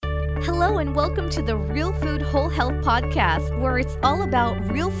Hello and welcome to the Real Food Whole Health Podcast, where it's all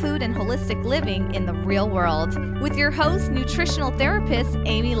about real food and holistic living in the real world, with your host, nutritional therapist,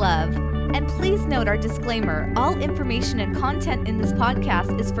 Amy Love. And please note our disclaimer, all information and content in this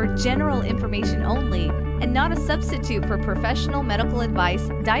podcast is for general information only and not a substitute for professional medical advice,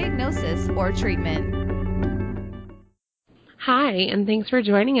 diagnosis, or treatment. Hi, and thanks for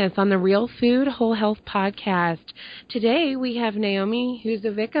joining us on the Real Food Whole Health Podcast. Today we have Naomi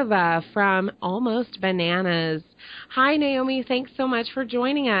Huzovicova from Almost Bananas. Hi, Naomi. Thanks so much for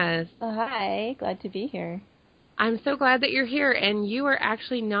joining us. Hi. Glad to be here. I'm so glad that you're here, and you are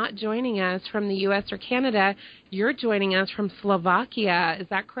actually not joining us from the U.S. or Canada. You're joining us from Slovakia. Is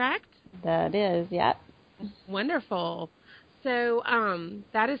that correct? That is, yeah. Wonderful. So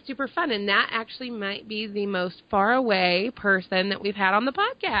that is super fun, and that actually might be the most far away person that we've had on the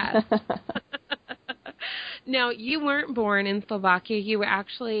podcast. Now, you weren't born in Slovakia. You were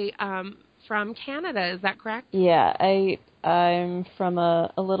actually from Canada. Is that correct? Yeah, I'm from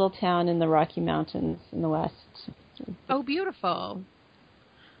a little town in the Rocky Mountains in the west. Oh, beautiful.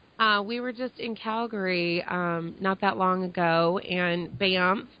 We were just in Calgary not that long ago, and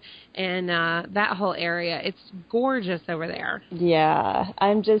Banff, and that whole area. It's gorgeous over there. Yeah,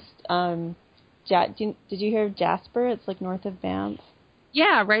 I'm just, did you hear of Jasper? It's like north of Banff.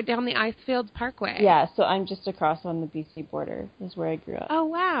 Yeah, right down the Icefields Parkway. Yeah, so I'm just across on the BC border is where I grew up. Oh,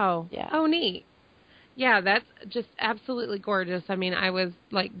 wow. Yeah. Oh, neat. Yeah, that's just absolutely gorgeous. I mean, I was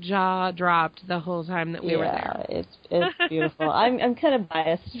like jaw dropped the whole time that we were there. Yeah, it's beautiful. I'm kind of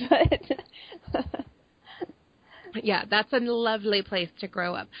biased, but yeah, that's a lovely place to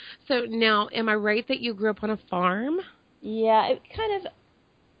grow up. So now, am I right that you grew up on a farm? Yeah, it kind of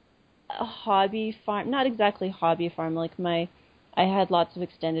a hobby farm, not exactly hobby farm. Like I had lots of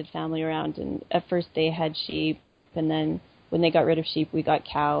extended family around, and at first they had sheep, and then when they got rid of sheep, we got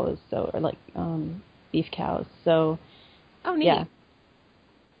cows, beef cows. So, oh, neat. Yeah.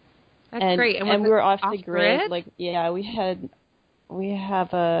 That's great. And we were off the grid? Like, yeah, we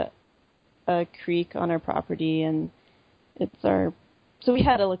have a creek on our property, and so we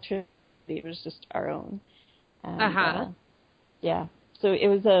had electricity. It was just our own. And, yeah. So it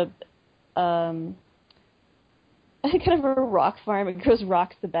was a kind of a rock farm. It grows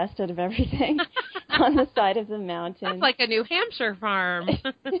rocks the best out of everything on the side of the mountain. That's like a New Hampshire farm.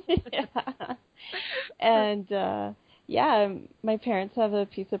 Yeah. And my parents have a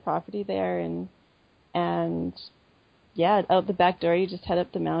piece of property there, and yeah, out the back door you just head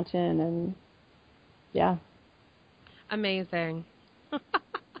up the mountain, and yeah. Amazing.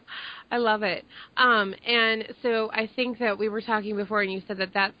 I love it. And so I think that we were talking before, and you said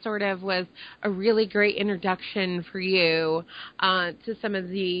that sort of was a really great introduction for you to some of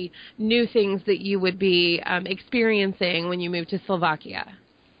the new things that you would be experiencing when you moved to Slovakia.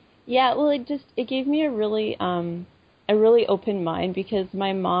 Yeah, well, it gave me a really open mind, because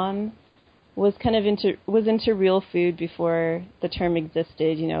my mom was kind of into real food before the term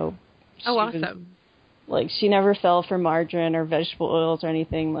existed. You know. Oh, awesome. She never fell for margarine or vegetable oils or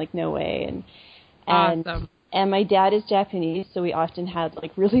anything, no way. And awesome. And my dad is Japanese, so we often had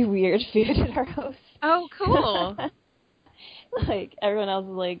really weird food at our house. Oh, cool. Everyone else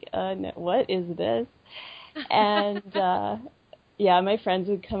was no, what is this? And yeah, my friends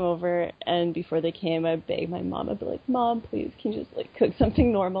would come over, and before they came, I'd beg my mom. I'd be like, "Mom, please, can you just cook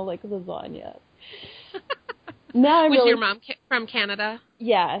something normal like lasagna?" Now was your mom from Canada?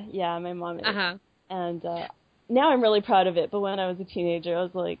 Yeah, my mom is. Uh-huh. And now I'm really proud of it. But when I was a teenager, I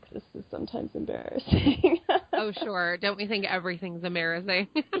was like, this is sometimes embarrassing. Oh, sure. Don't we think everything's embarrassing?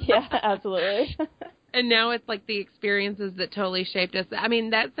 Yeah, absolutely. And now it's the experiences that totally shaped us. I mean,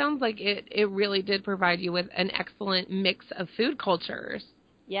 that sounds like it really did provide you with an excellent mix of food cultures.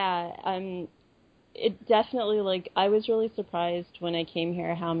 Yeah, it definitely, I was really surprised when I came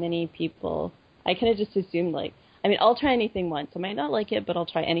here how many people, I kind of just assumed, I'll try anything once. I might not like it, but I'll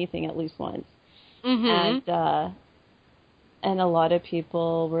try anything at least once. Mm-hmm. And a lot of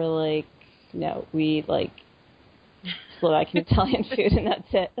people were like, no, we Slovakian Italian food, and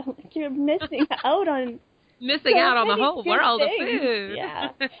that's it. I'm like, you're missing out on the whole world of food. Yeah.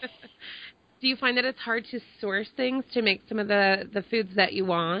 Do you find that it's hard to source things to make some of the foods that you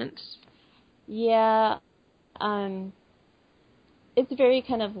want? Yeah. It's very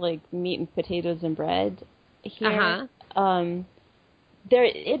kind of meat and potatoes and bread here. Uh-huh. There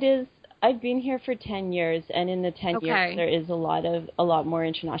it is. I've been here for 10 years, and in the 10 years there is a lot more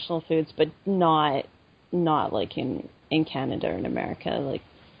international foods, but not like in Canada or in America.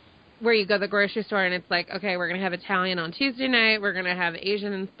 Where you go to the grocery store and it's okay, we're going to have Italian on Tuesday night, we're going to have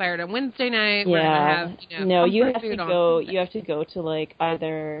Asian inspired on Wednesday night, we're going to have no, you have to go to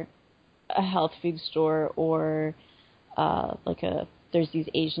either a health food store or there's these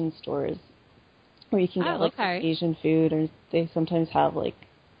Asian stores where you can get like Asian food, or they sometimes have like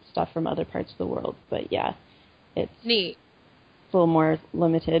stuff from other parts of the world. But yeah, it's neat. It's a little more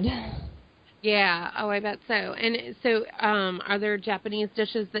limited. Yeah. Oh, I bet so. And so, are there Japanese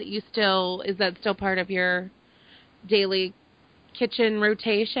dishes that is that still part of your daily kitchen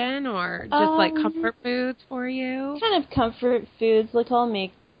rotation, or just like comfort foods for you? Kind of comfort foods. Like I'll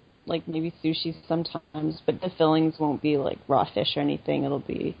make like maybe sushi sometimes, but the fillings won't be like raw fish or anything. It'll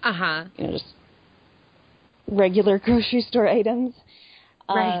be just regular grocery store items.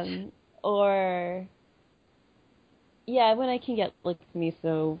 Right. Or when I can get like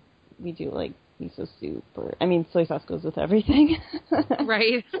miso, we do like miso soup, or soy sauce goes with everything.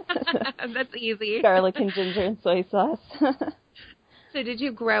 Right. That's easy. Garlic and ginger and soy sauce. So did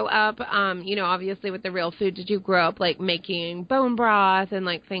you grow up, obviously with the real food, did you grow up like making bone broth and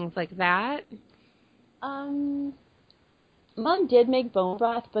like things like that? Mom did make bone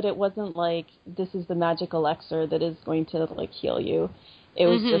broth, but it wasn't like this is the magic elixir that is going to like heal you. It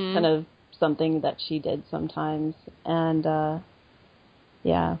was just kind of something that she did sometimes. And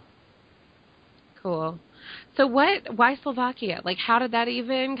yeah. Cool. So why Slovakia? Like, how did that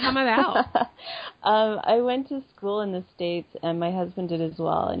even come about? I went to school in the States, and my husband did as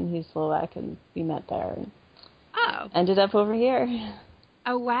well, and he's Slovak, and we met there. And ended up over here.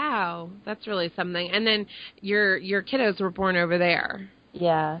 Oh, wow. That's really something. And then your kiddos were born over there.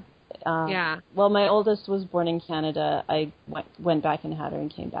 Yeah. Well, my oldest was born in Canada. I went back and had her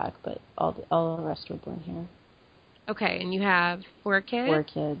and came back, but all the rest were born here. Okay, and you have 4 kids? 4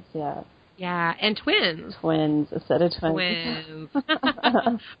 kids, yeah. Yeah, and twins. Twins, a set of twins.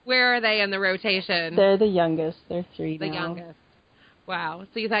 Twins. Where are they in the rotation? They're the youngest. They're 3 now. The youngest. Wow.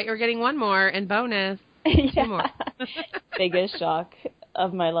 So you thought you were getting 1 more, and bonus, 2 more. Biggest shock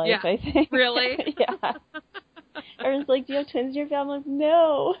of my life, I think. Really? Yeah. Everyone's like, do you have twins in your family?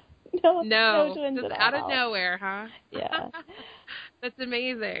 No twins just at all. out of nowhere, huh? Yeah. That's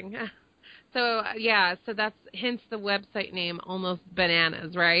amazing. So, so that's hence the website name, Almost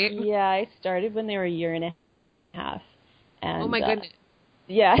Bananas, right? Yeah, I started when they were a year and a half. And, oh, my goodness.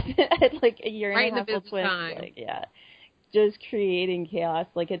 Yeah, at like a year and a half old twins. Time. Like, yeah, just creating chaos.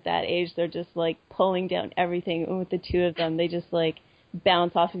 Like at that age, they're just like pulling down everything. And with the 2 of them, they just like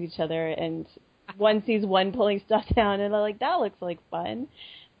bounce off of each other. And one sees one pulling stuff down, and they're like, that looks like fun.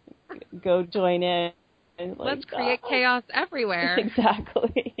 Go join in. And, like, let's create chaos everywhere.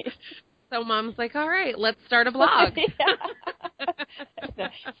 Exactly. So mom's like, all right, let's start a blog.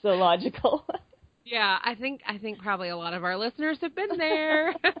 So logical. Yeah, I think probably a lot of our listeners have been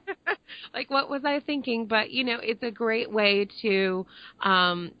there. Like, what was I thinking? But, it's a great way to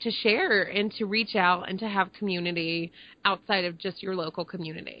share and to reach out and to have community outside of just your local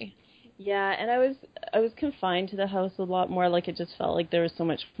community. Yeah, and I was confined to the house a lot more. Like, it just felt like there was so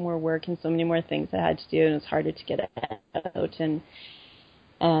much more work and so many more things I had to do, and it was harder to get out. And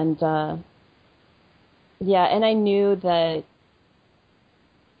I knew that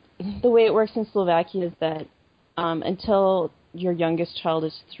the way it works in Slovakia is that until your youngest child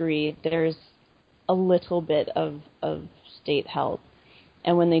is 3, there's a little bit of state help.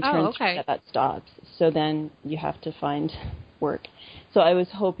 And when they turn 3, that stops. So then you have to find work. So I was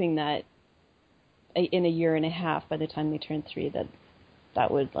hoping that in a year and a half, by the time they turn 3,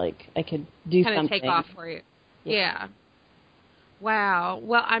 that would, like, I could do kind something. Kind of take off for you. Yeah. Wow.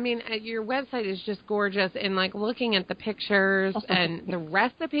 Well, your website is just gorgeous, and like looking at the pictures and the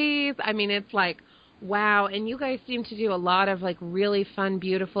recipes, it's like, wow. And you guys seem to do a lot of like really fun,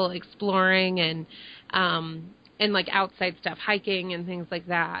 beautiful exploring and like outside stuff, hiking and things like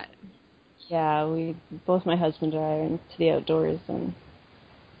that. Yeah, both my husband and I are into the outdoors, and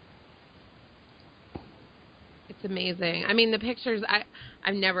it's amazing. The pictures,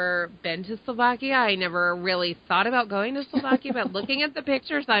 I've never been to Slovakia. I never really thought about going to Slovakia, but looking at the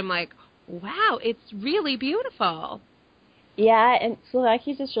pictures, I'm like, wow, it's really beautiful. Yeah, and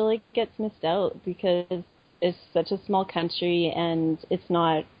Slovakia just really gets missed out because it's such a small country, and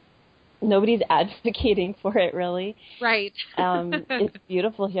nobody's advocating for it, really. Right. It's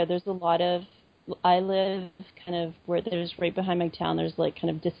beautiful here. There's a lot of, I live kind of where there's right behind my town, there's like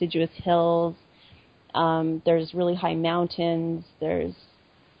kind of deciduous hills. There's really high mountains. There's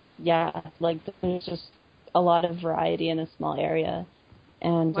just a lot of variety in a small area.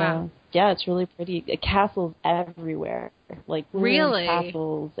 And, wow. It's really pretty. Castles everywhere. Like, really?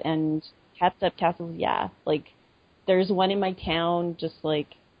 Castles and kept up castles, yeah. Like, there's one in my town, just like,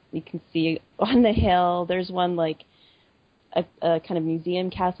 you can see on the hill. There's one, like, a kind of museum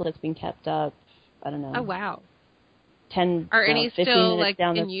castle that's been kept up. I don't know. Oh, wow. 10, Are any 15 still, minutes like,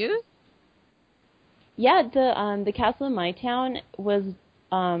 down in use? Yeah, the castle in my town was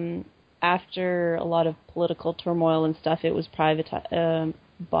after a lot of political turmoil and stuff. It was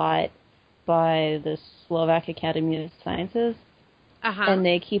bought by the Slovak Academy of Sciences, and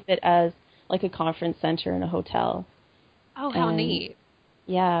they keep it as like a conference center and a hotel. Oh, how neat!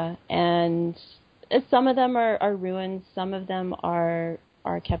 Yeah, and some of them are ruins. Some of them are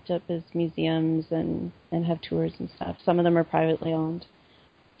kept up as museums and have tours and stuff. Some of them are privately owned.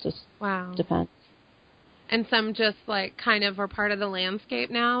 Just depends. And some just like kind of are part of the landscape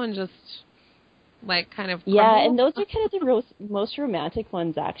now and just like kind of crumble. Yeah, and those are kind of the most romantic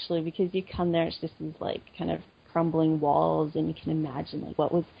ones actually, because you come there, it's just these like kind of crumbling walls, and you can imagine like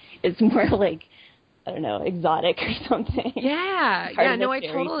it's more like, I don't know, exotic or something. Yeah, no, I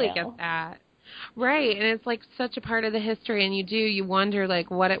totally get that. Right, and it's like such a part of the history, and you wonder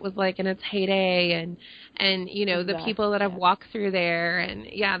like what it was like in its heyday, and you know, the people that have walked through there, and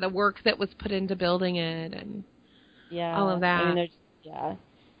the work that was put into building it, and all of that. I mean,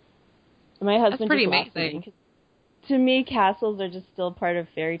 my husband, that's pretty amazing. To me, castles are just still part of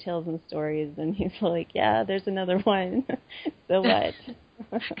fairy tales and stories, and he's like, yeah, there's another one. So what?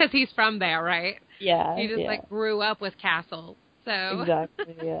 Because he's from there, right? Yeah. He just like grew up with castles. So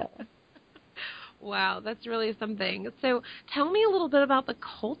exactly, yeah. Wow, that's really something. So tell me a little bit about the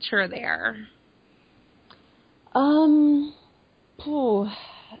culture there. I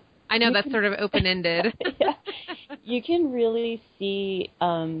know that's sort of open-ended. Yeah. You can really see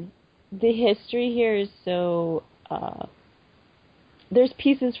the history here is so... there's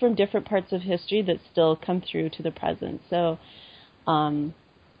pieces from different parts of history that still come through to the present. So, you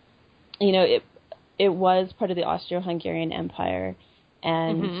know, it was part of the Austro-Hungarian Empire,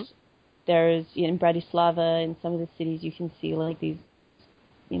 and there's in Bratislava, in some of the cities, you can see like these,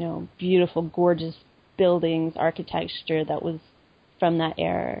 you know, beautiful, gorgeous buildings, architecture that was from that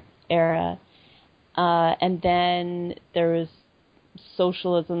era. And then there was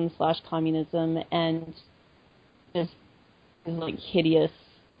socialism/communism, and just like hideous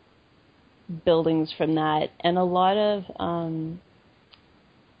buildings from that, and a lot of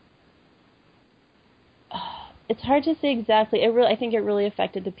it's hard to say exactly. I think it really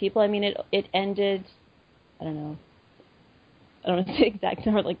affected the people. I mean, it ended, I don't know the exact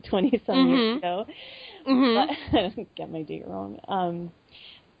number, like 20-some years ago. But, I don't get my date wrong.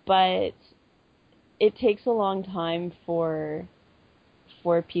 But it takes a long time for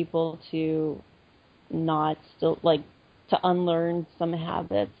people to not still, like, to unlearn some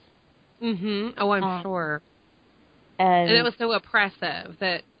habits. Oh, I'm sure. And it was so oppressive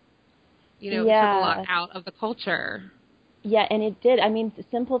that, you know, it took a lot out of the culture. Yeah, and it did. I mean,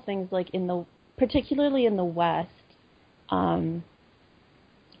 simple things like particularly in the West,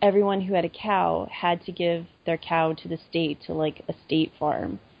 everyone who had a cow had to give their cow to the state, to like a state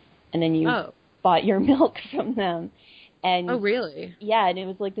farm, and then you bought your milk from them. And oh, really? Yeah, and it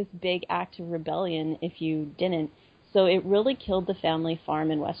was like this big act of rebellion if you didn't. So it really killed the family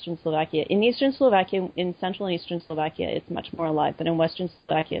farm in Western Slovakia. In Eastern Slovakia, in Central and Eastern Slovakia, it's much more alive. But in Western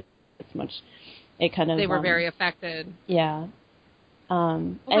Slovakia, they were very affected. Yeah.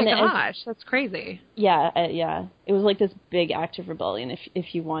 Oh my gosh, that's crazy. Yeah, yeah. It was like this big act of rebellion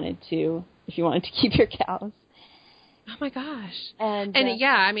if you wanted to keep your cows. Oh my gosh. And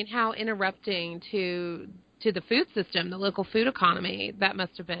I mean, how interrupting to the food system, the local food economy, that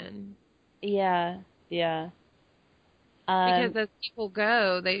must have been. Yeah, yeah. Because as people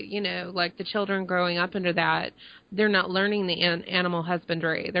go, they, you know, like the children growing up under that, they're not learning the animal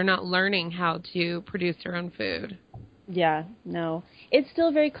husbandry. They're not learning how to produce their own food. Yeah, no. It's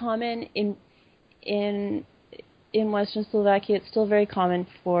still very common in Western Slovakia. It's still very common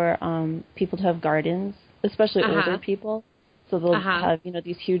for people to have gardens, especially older people. So they'll have, you know,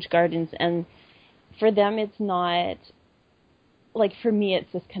 these huge gardens, and for them it's not... Like, for me,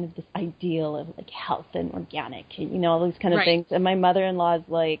 it's just kind of this ideal of, like, health and organic, and, you know, all these kind of things. And my mother-in-law is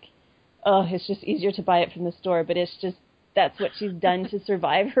like, oh, it's just easier to buy it from the store. But it's just, that's what she's done to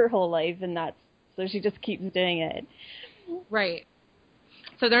survive her whole life, and so she just keeps doing it. Right.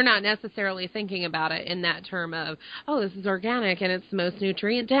 So they're not necessarily thinking about it in that term of, oh, this is organic, and it's most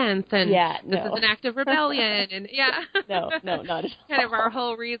nutrient-dense, and this is an act of rebellion, and No, not at all. Kind of our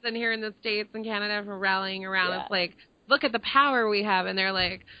whole reason here in the States and Canada for rallying around is like, look at the power we have, and they're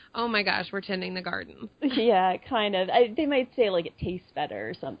like, oh my gosh, we're tending the garden. Yeah, kind of. They might say like it tastes better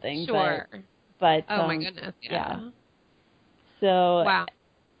or something. Sure. But oh my goodness, yeah. So wow.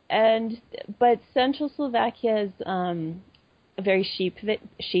 But Central Slovakia is a very sheep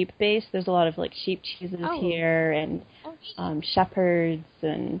based. There's a lot of like sheep cheeses here, and shepherds,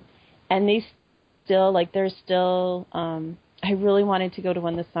 and they still, like, there's still I really wanted to go to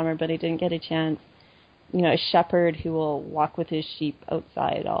one this summer, but I didn't get a chance. a shepherd who will walk with his sheep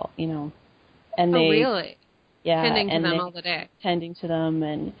outside and Oh, really? Yeah. Tending to and them they, all the day. Tending to them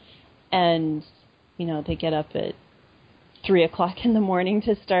and they get up at 3:00 in the morning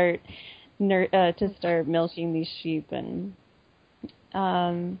to start milking these sheep and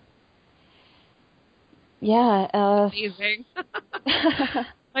Amazing.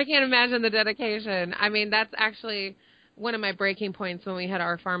 I can't imagine the dedication. I mean, that's actually one of my breaking points when we had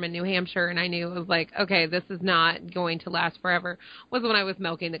our farm in New Hampshire, and I knew it was like, okay, this is not going to last forever, was when I was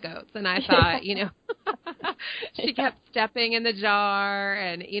milking the goats. And I thought, she kept stepping in the jar,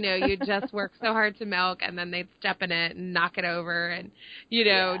 and, you just work so hard to milk, and then they'd step in it and knock it over and,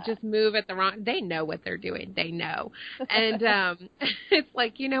 just move at the wrong. They know what they're doing. They know. And it's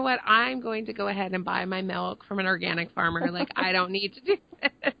like, you know what? I'm going to go ahead and buy my milk from an organic farmer. Like, I don't need to do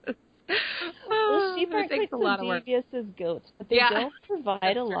this. Well, sheep aren't quite so devious as goats, but they don't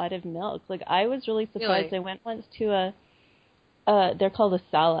provide a lot of milk. Like, I was really surprised. Really? I went once to they're called a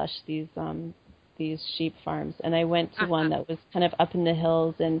salash, these sheep farms, and I went to one that was kind of up in the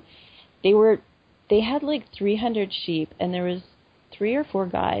hills, and they had like 300 sheep, and there was 3 or 4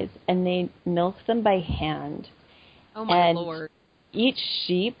 guys, and they milked them by hand. Oh my Lord. Each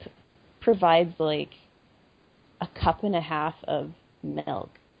sheep provides like a cup and a half of milk.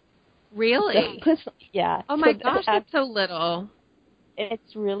 Really? So, yeah. Oh my gosh, that's so little.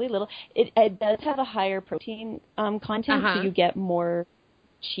 It's really little. It does have a higher protein content, so you get more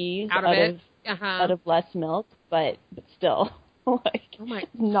cheese out of less milk, but still,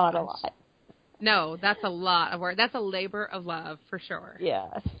 not a lot. No, that's a lot of work. That's a labor of love for sure. Yeah.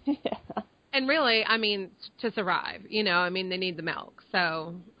 And really, I mean, to survive, they need the milk.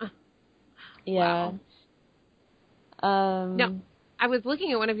 So, yeah. Wow. No. I was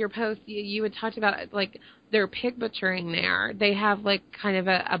looking at one of your posts. You had talked about, like, their pig butchering there. They have, like, kind of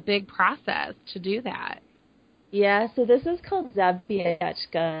a big process to do that. Yeah, so this is called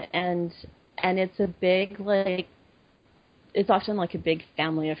zabiechka, and it's a big, like, it's often like a big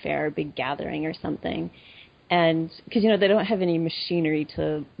family affair, a big gathering or something. And because, they don't have any machinery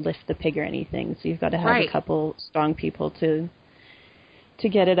to lift the pig or anything, so you've got to have a couple strong people to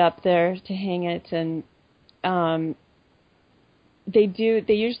get it up there, to hang it. And they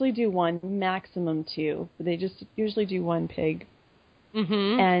usually do one, maximum 2. They just usually do 1 pig.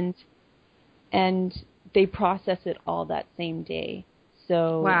 Mm-hmm. And they process it all that same day.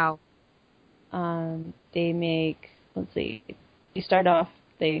 So wow. They make, let's see, they start off,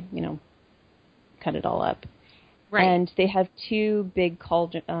 they, cut it all up. Right. And they have 2 big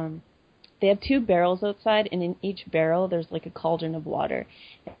cauldron, they have 2 barrels outside, and in each barrel there's like a cauldron of water.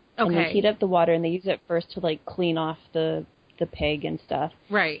 And they heat up the water, and they use it first to like clean off the pig and stuff.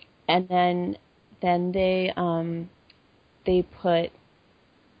 Right. And then they put,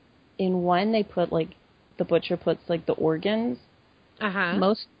 in one they put like, the butcher puts like the organs. I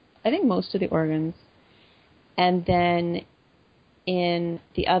think most of the organs. And then in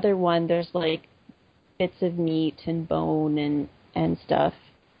the other one there's like bits of meat and bone and stuff.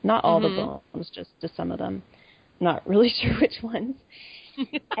 Not all the bones, just some of them. Not really sure which ones.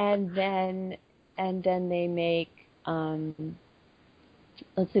 and then they make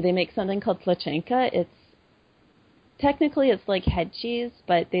they make something called tlachenka. It's like head cheese,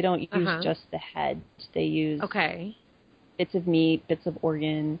 but they don't use just the head. They use bits of meat, bits of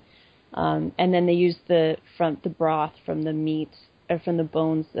organ, and then they use the broth from the meat or from the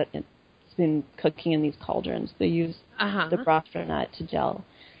bones that it's been cooking in these cauldrons. They use the broth from that to gel,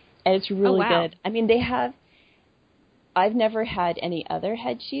 and it's really good. I mean, I've never had any other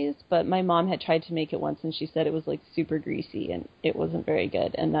head cheese, but my mom had tried to make it once, and she said it was like super greasy and it wasn't very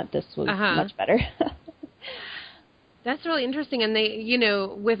good, and that this was much better. That's really interesting. And they,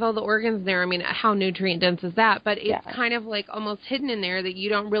 with all the organs there, I mean, how nutrient dense is that? But it's kind of like almost hidden in there that you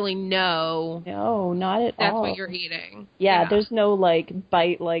don't really know. No, not at all. That's what you're eating. Yeah, there's no like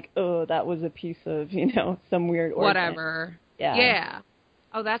bite like, oh, that was a piece of, some weird organ. Whatever. Yeah.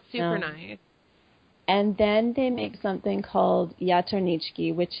 Oh, that's super nice. And then they make something called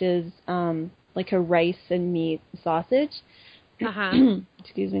yatornichki, which is like a rice and meat sausage.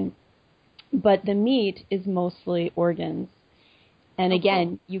 Excuse me. But the meat is mostly organs. And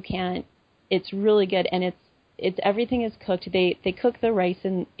again, you can't, it's really good. And it's everything is cooked. They cook the rice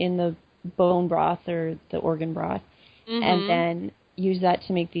in the bone broth or the organ broth, and then use that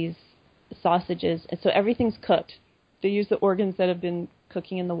to make these sausages. And so everything's cooked. They use the organs that have been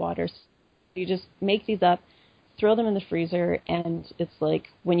cooking in the water. So you just make these up, throw them in the freezer, and it's like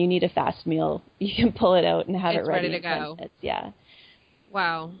when you need a fast meal, you can pull it out and have it ready to go. Yeah.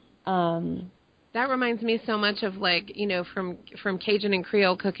 Wow. That reminds me so much of, like, you know, from Cajun and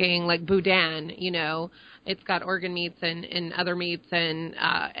Creole cooking, like boudin, you know. It's got organ meats and other meats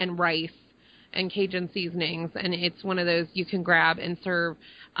and rice and Cajun seasonings. And it's one of those you can grab and serve,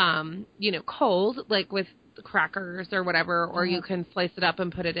 you know, cold, like with crackers or whatever, or you can slice it up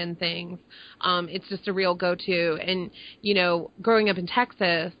and put it in things. It's just a real go-to. And, you know, growing up in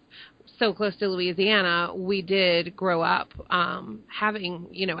Texas, so close to Louisiana, we did grow up having,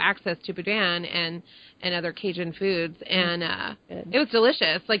 you know, access to boudin and other Cajun foods, and it was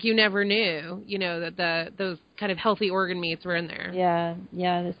delicious. Like, you never knew, you know, that those kind of healthy organ meats were in there. Yeah,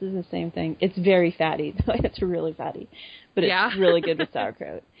 this is the same thing. It's very fatty. It's really fatty, but it's really good with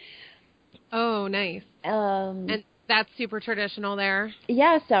sauerkraut. Oh, nice. And that's super traditional there?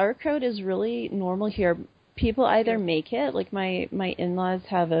 Yeah, sauerkraut is really normal here. People either make it, like my in-laws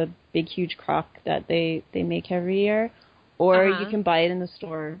have a big, huge crock that they make every year, or you can buy it in the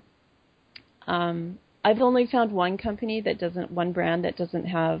store. I've only found one brand that doesn't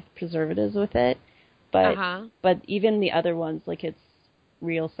have preservatives with it, but even the other ones, like, it's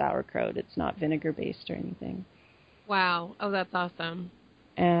real sauerkraut. It's not vinegar-based or anything. Wow. Oh, that's awesome.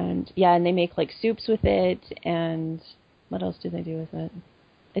 And, yeah, and they make, like, soups with it, and what else do they do with it?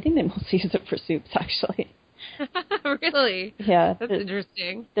 I think they mostly use it for soups, actually. Really? Yeah. That's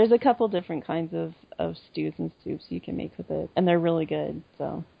interesting. There's a couple different kinds of stews and soups you can make with it, and they're really good,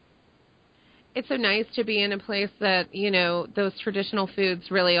 so. It's so nice to be in a place that, you know, those traditional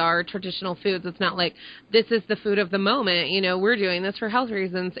foods really are traditional foods. It's not like, this is the food of the moment, you know, we're doing this for health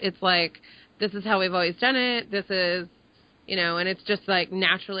reasons. It's like, this is how we've always done it. This is, you know, and it's just, like,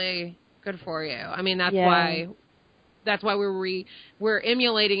 naturally good for you. I mean, that's why we're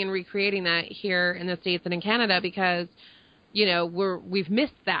emulating and recreating that here in the States and in Canada, because, you know, we've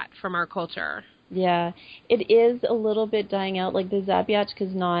missed that from our culture. Yeah, it is a little bit dying out. Like, the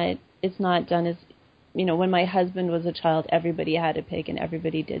zabiachka it's not done as, you know, when my husband was a child, everybody had a pig and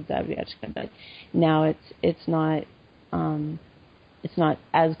everybody did zabiachka, but now it's not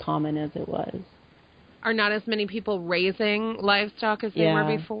as common as it was. Are not as many people raising livestock as they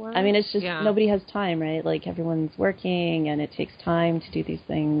were before? I mean, it's just nobody has time, right? Like, everyone's working, and it takes time to do these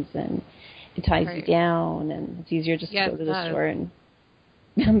things, and it ties you down, and it's easier just to go to the store and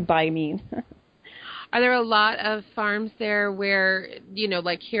buy meat. Are there a lot of farms there where, you know,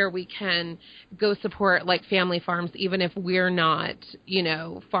 like here we can go support, like, family farms, even if we're not, you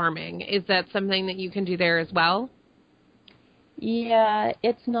know, farming? Is that something that you can do there as well? Yeah,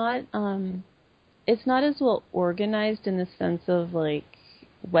 it's not as well organized in the sense of, like,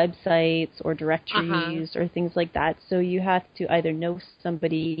 websites or directories or things like that. So you have to either know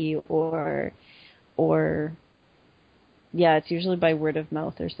somebody or it's usually by word of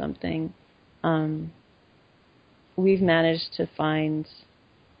mouth or something. We've managed to find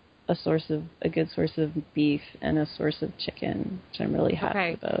a good source of beef and a source of chicken, which I'm really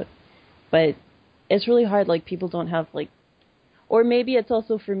happy about. But it's really hard. Like, people don't have, like, or maybe it's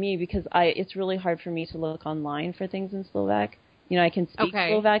also for me because it's really hard for me to look online for things in Slovak. You know, I can speak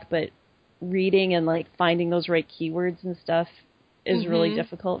Slovak, but reading and, like, finding those right keywords and stuff is really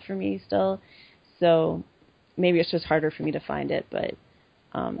difficult for me still. So maybe it's just harder for me to find it, but.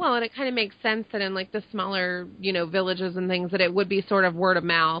 Well, and it kind of makes sense that in, like, the smaller, you know, villages and things, that it would be sort of word of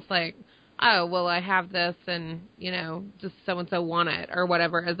mouth, like, oh, well, I have this and, you know, just so-and-so want it or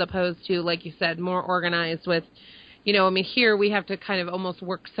whatever, as opposed to, like you said, more organized with, you know, I mean, here we have to kind of almost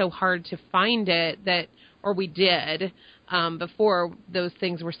work so hard to find it or we did, before those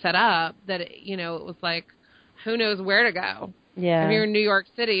things were set up, that, you know, it was like, who knows where to go? Yeah. If you're in New York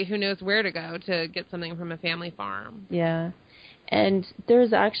City, who knows where to go to get something from a family farm? Yeah. And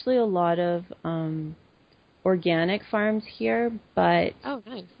there's actually a lot of organic farms here, but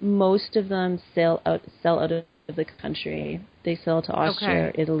most of them sell out of the country. They sell to Austria,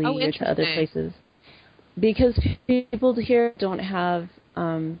 or Italy, or to other places. Because people here don't have,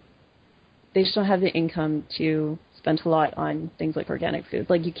 they just don't have the income to spend a lot on things like organic foods.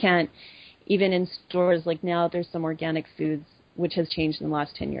 Like, you can't, even in stores, like, now there's some organic foods, which has changed in the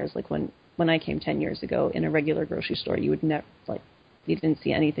last 10 years. Like, when I came 10 years ago, in a regular grocery store, you would never, like, you didn't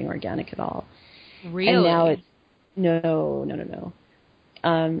see anything organic at all. Really? And now it's, no.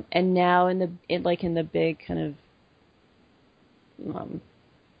 And now in the big kind of, what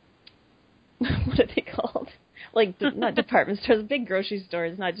are they called? Like, not department stores, big grocery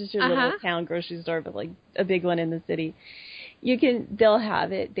stores, not just your little town grocery store, but, like, a big one in the city. They'll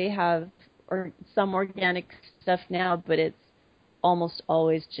have it. They have some organic stuff now, but it's almost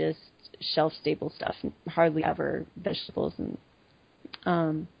always just shelf-stable stuff, hardly ever vegetables.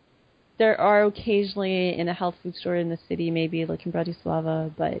 And there are occasionally in a health food store in the city, maybe like in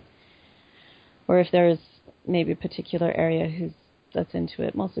Bratislava, or if there's maybe a particular area that's into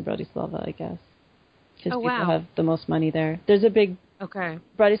it, mostly Bratislava, I guess, because people have the most money there. There's a big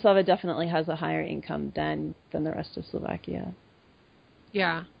Bratislava definitely has a higher income than the rest of Slovakia.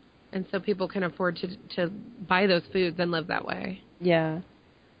 Yeah, and so people can afford to buy those foods and live that way. Yeah.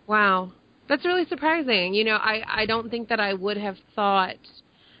 Wow, that's really surprising. You know, I don't think that I would have thought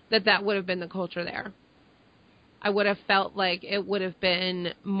that would have been the culture there. I would have felt like it would have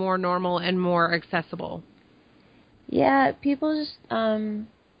been more normal and more accessible. Yeah, people just,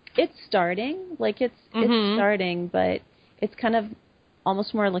 it's starting. Like, it's starting, but it's kind of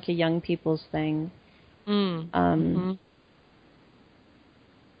almost more like a young people's thing. And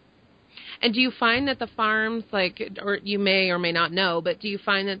do you find that the farms, like, or you may or may not know, but do you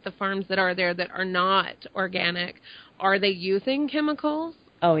find that the farms that are there that are not organic, are they using chemicals?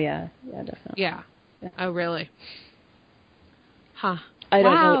 Oh, yeah. Yeah, definitely. Yeah. Oh, really? Huh. I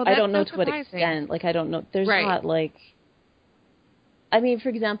don't know. I that's don't know so to what surprising. extent. Like, I don't know. There's not like. I mean, for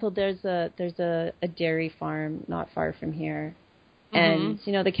example, there's a dairy farm not far from here, and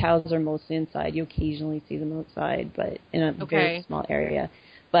you know the cows are mostly inside. You occasionally see them outside, but in a very small area.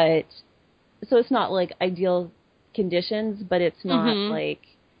 But so it's not like ideal conditions, but it's not like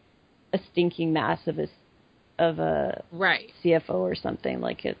a stinking mass of a CFO or something.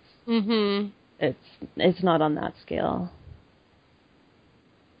 Like it's not on that scale.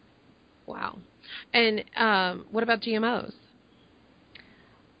 Wow. And what about GMOs?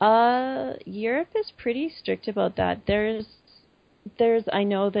 Europe is pretty strict about that. There's I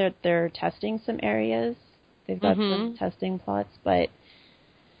know that they're testing some areas. They've got some testing plots, but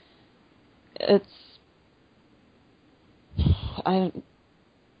it's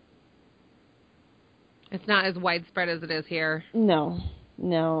not as widespread as it is here. No.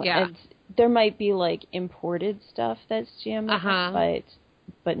 Yeah. And there might be like imported stuff that's GMO,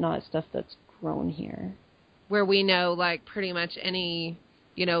 but not stuff that's grown here. Where we know like pretty much any,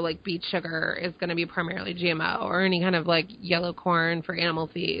 you know, like beet sugar is going to be primarily GMO, or any kind of like yellow corn for animal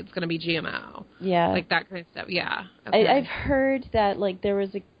feed is going to be GMO. Yeah. Like that kind of stuff. Yeah. Okay. I've heard that like there was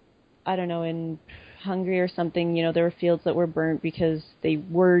I don't know, in Hungary or something, you know, there were fields that were burnt because they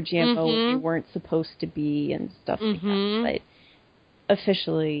were GMO, they weren't supposed to be and stuff like that. But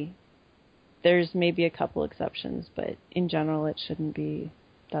officially, there's maybe a couple exceptions, but in general, it shouldn't be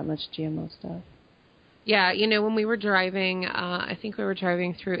that much GMO stuff. Yeah, you know, when we were driving, I think we were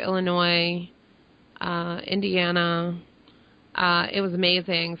driving through Illinois, Indiana. It was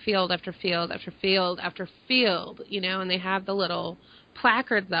amazing, field after field after field after field, you know, and they have the little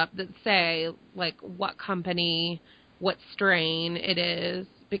placards up that say, like, what company, what strain it is,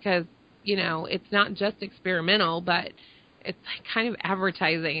 because, you know, it's not just experimental, but it's like kind of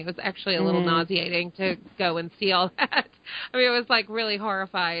advertising. It was actually a little nauseating to go and see all that. I mean, it was like really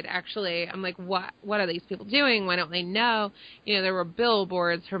horrified, actually. I'm like, what are these people doing? Why don't they know? You know, there were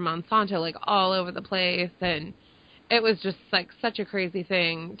billboards for Monsanto like all over the place, and it was just like such a crazy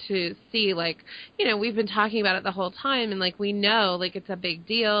thing to see. Like, you know, we've been talking about it the whole time, and like we know like it's a big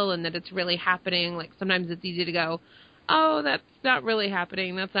deal and that it's really happening. Like sometimes it's easy to go, oh, that's not really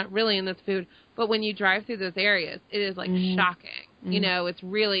happening. That's not really in this food. But when you drive through those areas, it is like shocking. You know, it's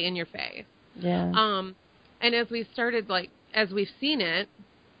really in your face. Yeah. And as we've started, like, as we've seen it,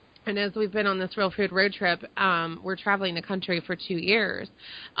 and as we've been on this real food road trip, we're traveling the country for 2 years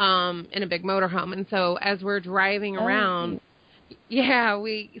in a big motorhome. And so as we're driving around,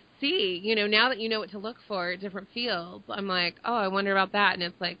 we see, you know, now that you know what to look for at different fields, I'm like, oh, I wonder about that. And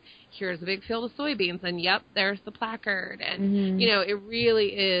it's like, here's a big field of soybeans. And, yep, there's the placard. And, you know, it really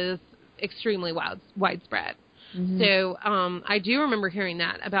is extremely widespread. So I do remember hearing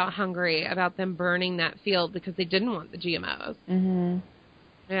that about Hungary, about them burning that field because they didn't want the GMOs.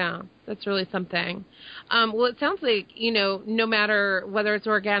 Yeah, that's really something. Well, it sounds like, you know, no matter whether it's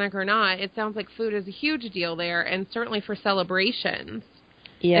organic or not, it sounds like food is a huge deal there, and certainly for celebrations.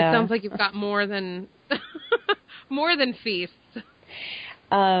 Yeah. It sounds like you've got more than more than feasts.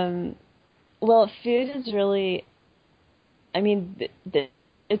 Well, food is really, I mean,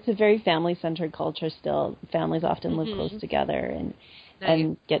 it's a very family-centered culture still. Families often live close together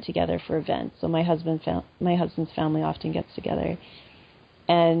and get together for events. So my husband's family often gets together.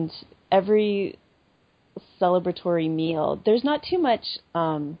 And every celebratory meal, there's not too much,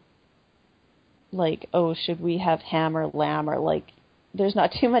 like, oh, should we have ham or lamb, or like, there's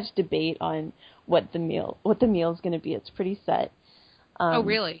not too much debate on what the meal is going to be. It's pretty set. Oh,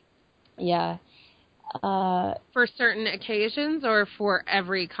 really? Yeah. For certain occasions, or for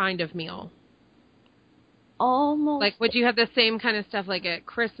every kind of meal? Almost. Like, would you have the same kind of stuff like at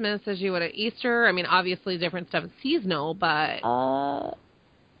Christmas as you would at Easter? I mean, obviously different stuff is seasonal, but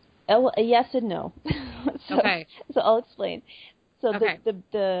Yes and no. Okay. So I'll explain. So Okay.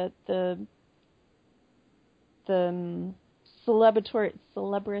 the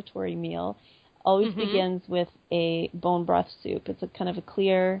celebratory meal always begins with a bone broth soup. It's a kind of a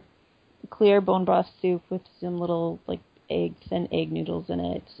clear bone broth soup with some little like thin egg noodles in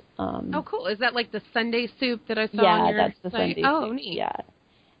it. Oh, cool. Is that like the Sunday soup that I saw on your that's the site? Sunday Oh, soup. neat. Yeah.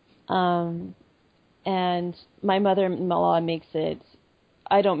 And my mother-in-law makes it.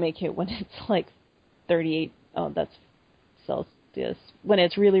 I don't make it when it's like 38. Oh, that's Celsius. When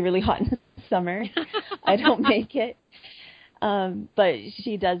it's really, really hot in the summer, I don't make it. But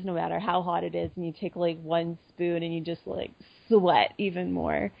she does no matter how hot it is, and you take like one spoon and you just like sweat even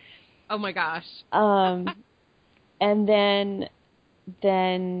more. Oh my gosh. And then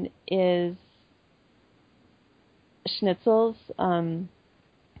is schnitzels.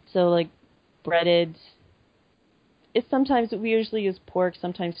 So like breaded. It's sometimes we usually use pork,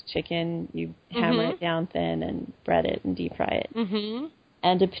 sometimes chicken. You hammer it down thin and bread it and deep fry it.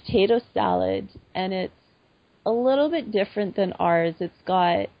 And a potato salad, and it's a little bit different than ours. It's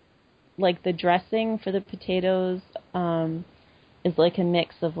got like the dressing for the potatoes is like a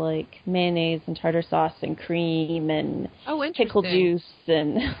mix of like mayonnaise and tartar sauce and cream and pickle juice,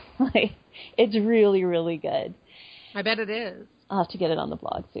 and like it's really, really good. I bet it is. I'll have to get it on the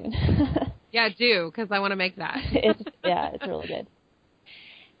blog soon. Yeah, do, because I want to make that. It's really good.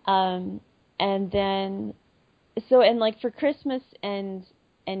 And then, and like for Christmas and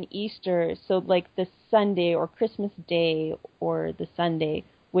Easter, so like the Sunday or Christmas Day or the Sunday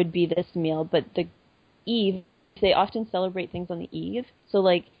would be this meal, but the Eve, they often celebrate things on the Eve. So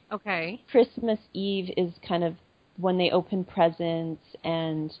like Christmas Eve is kind of when they open presents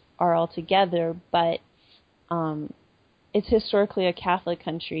and are all together, but it's historically a Catholic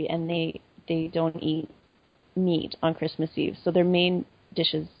country, and they don't eat meat on Christmas Eve. So their main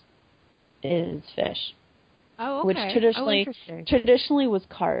dishes is fish. Oh, okay. Which traditionally was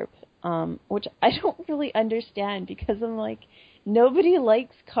carp, which I don't really understand, because I'm like, nobody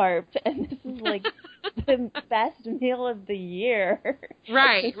likes carp, and this is like the best meal of the year.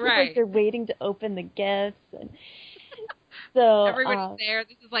 Right, right. Like they're waiting to open the gifts, and so everybody's there.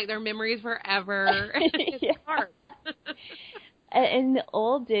 This is like their memories forever. It's carp. In the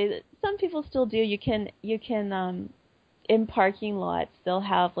old days, some people still do. You can in parking lots they'll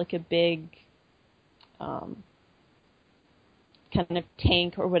have like a big kind of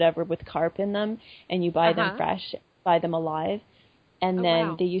tank or whatever with carp in them, and you buy them fresh, buy them alive. And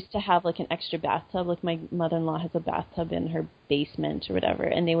then they used to have like an extra bathtub. Like my mother-in-law has a bathtub in her basement or whatever,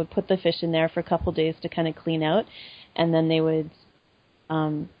 and they would put the fish in there for a couple of days to kind of clean out, and then they would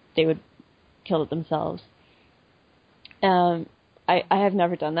kill it themselves. I have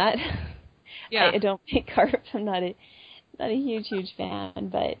never done that. Yeah. I don't make carp. I'm not a huge fan,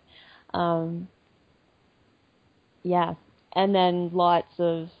 but yeah. And then lots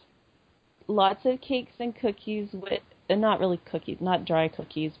of cakes and cookies with, and not really cookies, not dry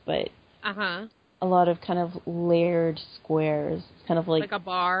cookies, but a lot of kind of layered squares, kind of like a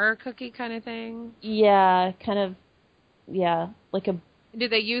bar cookie kind of thing. Yeah, kind of. Yeah, like a. Do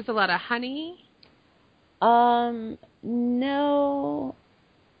they use a lot of honey? No.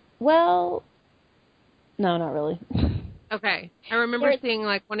 Well, no, not really. Okay. I remember seeing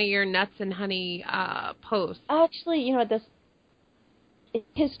like one of your nuts and honey posts. Actually, you know,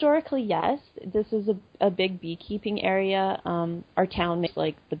 historically, yes. This is a big beekeeping area. Our town makes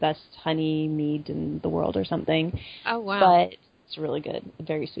like the best honey mead in the world or something. Oh, wow. But it's really good,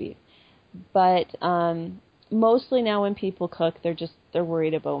 very sweet. But mostly now when people cook, they're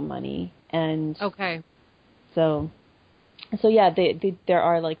worried about money, and So yeah, there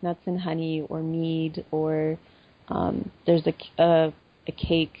are like nuts and honey or mead, or there's a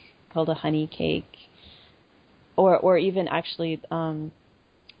cake called a honey cake, or even actually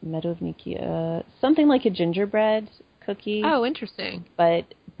medovniki, something like a gingerbread cookie. Oh, interesting.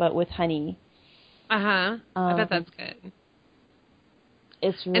 But with honey. I bet that's good.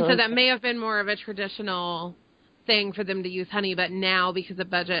 It's really and so that may have been more of a traditional thing for them to use honey, but now because of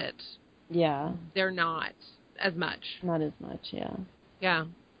budget, they're not as much. Not as much, yeah. Yeah.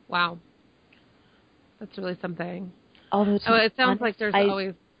 Wow. That's really something. Although it sounds like there's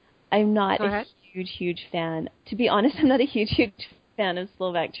always... I'm not a huge fan. To be honest, I'm not a huge fan of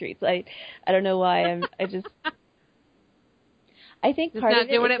Slovak treats. I don't know why. I think part of it is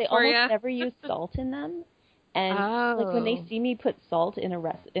they almost never use salt in them. And like when they see me put salt in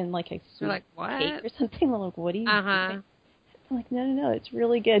in like a sweet like, what? cake or something, they're like, what are you doing? I'm like, no, it's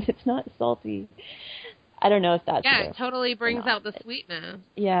really good. It's not salty. I don't know if that's it totally brings out the sweetness.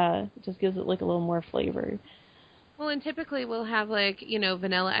 Yeah, it just gives it like a little more flavor. Well, and typically we'll have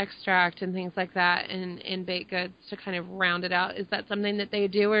vanilla extract and things like that in baked goods to kind of round it out. Is that something that they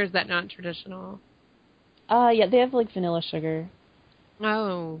do, or is that not traditional? Yeah, they have vanilla sugar.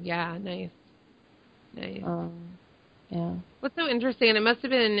 Oh, yeah, nice. Nice. Yeah. What's so interesting, and it must have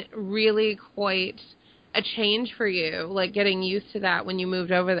been really quite a change for you, getting used to that when you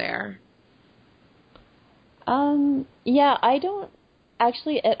moved over there. Yeah, I don't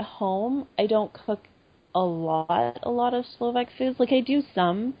actually at home. I don't cook a lot of Slovak foods. I do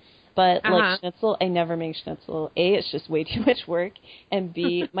some, but schnitzel, I never make schnitzel. A, it's just way too much work, and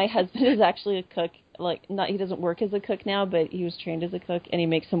B, my husband is actually a cook. He doesn't work as a cook now, but he was trained as a cook, and he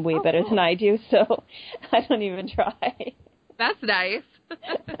makes them way better than I do. So I don't even try. That's nice.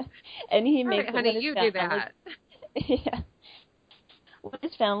 And he makes it, honey, you do that. Yeah. When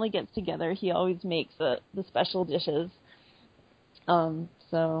his family gets together, he always makes the special dishes.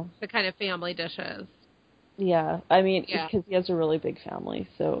 So the kind of family dishes. Yeah, I mean, because he has a really big family,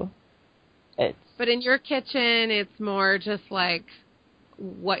 so it's. But in your kitchen, it's more just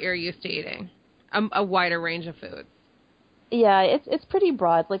what you're used to eating, a wider range of foods. Yeah, it's pretty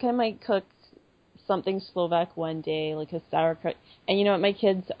broad. I might cook something Slovak one day, like a sauerkraut, and you know what? My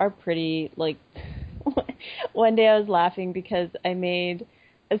kids are pretty One day I was laughing because I made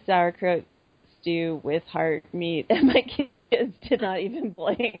a sauerkraut stew with heart meat, and my kids did not even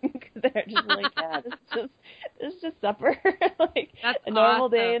blink. They're just yeah, this is just supper, That's a normal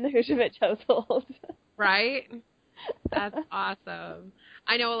awesome. day in the Huzovicova household. Right? That's awesome.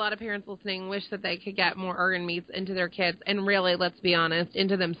 I know a lot of parents listening wish that they could get more organ meats into their kids, and really, let's be honest,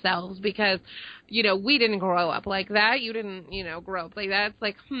 into themselves, because, we didn't grow up like that. You didn't, grow up like that.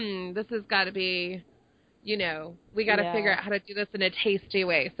 It's this has got to be, we got to figure out how to do this in a tasty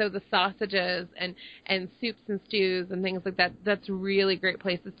way. So the sausages and soups and stews and things like that, that's really great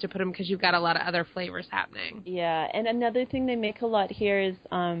places to put them because you've got a lot of other flavors happening. Yeah, and another thing they make a lot here is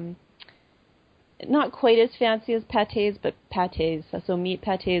not quite as fancy as pâtés, but pâtés. So meat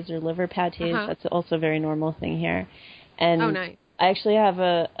pâtés or liver pâtés, that's also a very normal thing here. And oh, nice. I actually have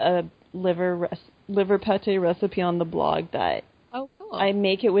a liver pâté recipe on the blog that cool. I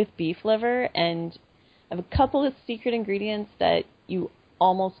make it with beef liver, and I have a couple of secret ingredients that you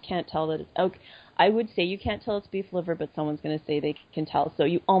almost can't tell that it's okay. I would say you can't tell it's beef liver, but someone's going to say they can tell, so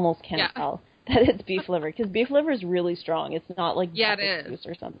you almost can't tell that it's beef liver, because beef liver is really strong. It's not like it juice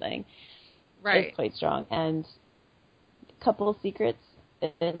or something. Right. It's quite strong. And a couple of secrets,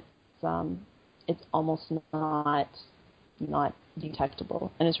 it's almost not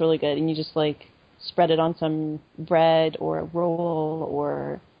detectable, and it's really good. And you just spread it on some bread or a roll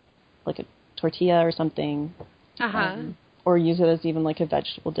or a tortilla or something, or use it as even a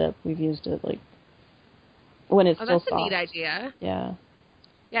vegetable dip. We've used it when it's still soft. That's a neat idea. Yeah.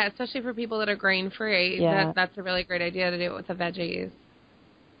 Yeah, especially for people that are grain free. Yeah. That's a really great idea to do it with the veggies.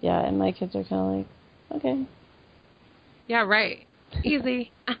 Yeah, and my kids are kind of okay. Yeah, right.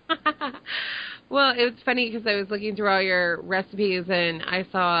 Easy. Well, it was funny because I was looking through all your recipes and I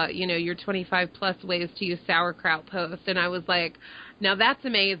saw, your 25 plus ways to use sauerkraut post, and I was like, now that's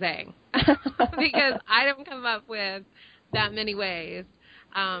amazing because I don't come up with that many ways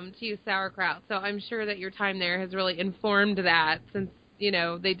to use sauerkraut. So I'm sure that your time there has really informed that, since,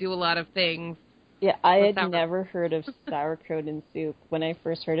 they do a lot of things. Yeah, I had never heard of sauerkraut in soup. When I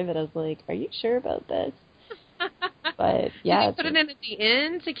first heard of it, I was like, are you sure about this? But yeah. Did you put it in at the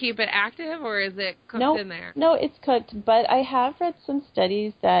end to keep it active, or is it cooked in there? No, it's cooked. But I have read some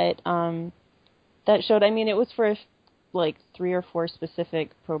studies that that showed, it was for 3 or 4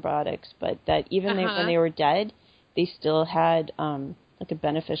 specific probiotics, but that even when they were dead, they still had a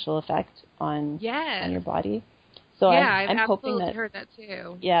beneficial effect on your body. So I'm hoping that. I've heard that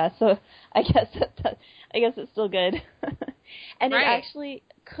too. Yeah, so I guess it's still good. And it actually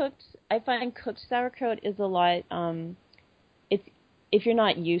I find cooked sauerkraut is a lot. It's if you're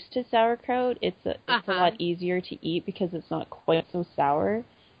not used to sauerkraut, it's a lot easier to eat because it's not quite so sour.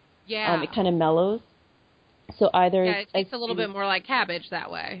 Yeah. It kind of mellows. So either it tastes a little bit more like cabbage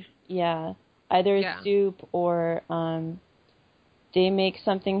that way. Yeah, either soup or they make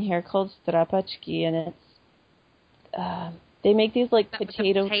something here called strapachki, and it's they make these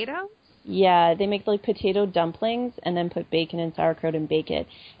potato. Potatoes? Yeah, they make potato dumplings and then put bacon and sauerkraut and bake it.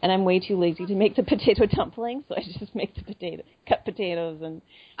 And I'm way too lazy to make the potato dumplings, so I just make the cut potatoes and.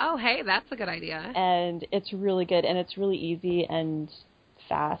 Oh, hey, that's a good idea. And it's really good, and it's really easy and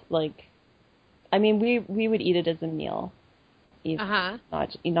fast. We would eat it as a meal.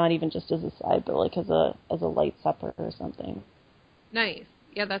 Not even just as a side, but as a light supper or something. Nice.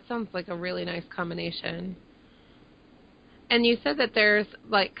 Yeah, that sounds like a really nice combination. And you said that there's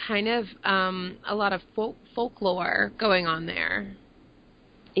like kind of a lot of folklore going on there.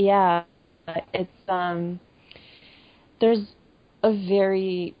 Yeah, it's there's a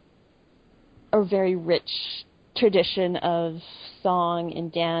very rich tradition of song and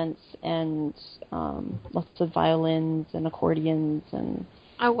dance and lots of violins and accordions and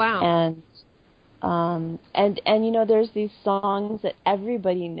oh wow and you know, there's these songs that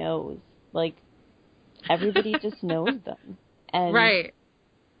everybody knows, like everybody just knows them, and right,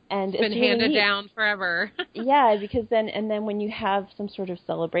 and it's been really handed neat. down forever. Yeah, because then when you have some sort of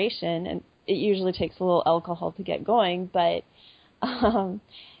celebration, and it usually takes a little alcohol to get going, but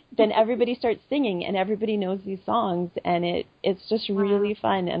then everybody starts singing and everybody knows these songs, and it's just really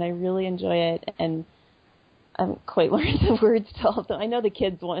fun, and I really enjoy it, and I haven't quite learned the words to all of them. I know the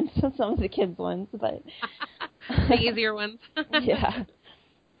kids ones, some of the kids ones, but the easier ones. Yeah.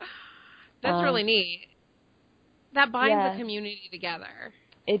 That's really neat. That binds yeah. the community together.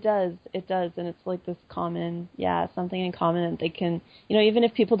 It does, and it's like this common, something in common that they can, you know, even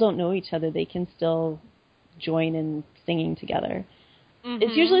if people don't know each other, they can still join in singing together. Mm-hmm.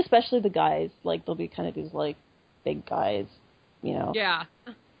 It's usually, especially the guys, like they'll be kind of these like big guys, you know,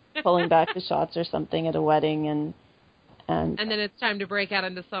 pulling back the shots or something at a wedding, and then it's time to break out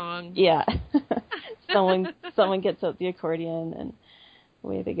into song. Yeah, someone gets out the accordion and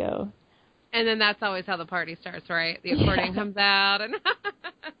away they go. And then that's always how the party starts, right? The accordion comes out, and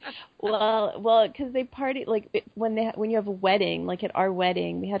well, because they party like when you have a wedding, like at our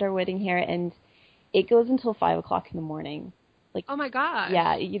wedding, we had our wedding here, and it goes until 5:00 in the morning. Like, oh my gosh,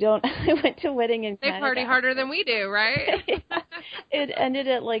 yeah, you don't. I went to a wedding in Canada. They party harder than we do, right? It ended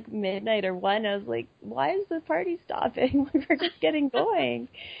at like midnight or 1. I was like, why is the party stopping? We're just getting going.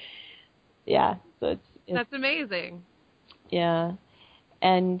 Yeah, so it's that's amazing. Yeah,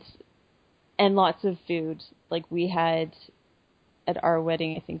 and lots of food. Like we had at our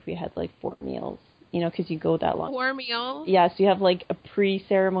wedding, I think we had like 4 meals. You know, because you go that long. 4 meals? Yeah, so you have like a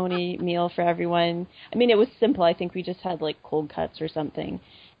pre-ceremony meal for everyone. I mean, it was simple. I think we just had like cold cuts or something.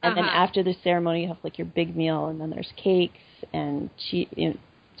 And then after the ceremony, you have like your big meal, and then there's cakes and sheep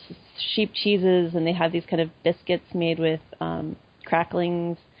cheeses, and they have these kind of biscuits made with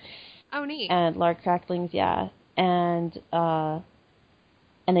cracklings. Oh, neat. And lard cracklings, yeah. And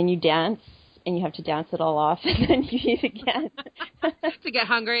then you dance, and you have to dance it all off, and then you eat again. To get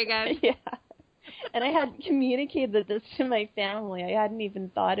hungry again? Yeah. And I hadn't communicated this to my family. I hadn't even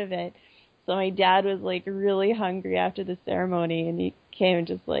thought of it. So my dad was like really hungry after the ceremony, and he came and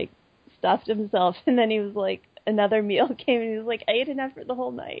just like stuffed himself. And then he was like, another meal came, and he was like, I ate enough for the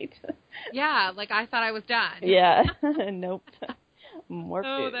whole night. Yeah, like I thought I was done. Yeah. Nope. More food.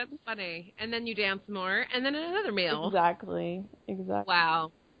 Oh, that's funny. And then you dance more, and then another meal. Exactly.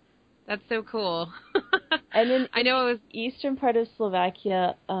 Wow. That's so cool. And in I know it was eastern part of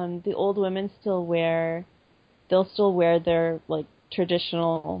Slovakia, the old women they'll still wear their like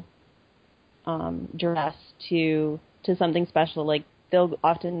traditional dress to something special. Like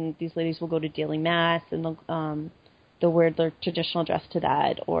these ladies will go to daily mass, and they'll wear their traditional dress to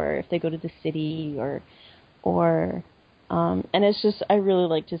that, or if they go to the city or and it's just, I really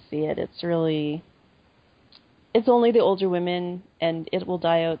like to see it. It's only the older women, and it will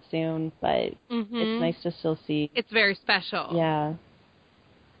die out soon, but it's nice to still see. It's very special. Yeah.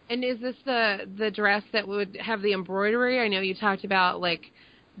 And is this the dress that would have the embroidery? I know you talked about, like,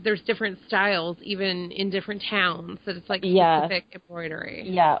 there's different styles, even in different towns, that it's, like, specific embroidery.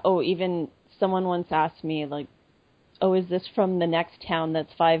 Yeah. Oh, even someone once asked me, like, oh, is this from the next town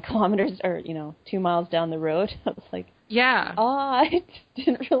that's 5 kilometers or, 2 miles down the road? I was like, yeah. Oh, I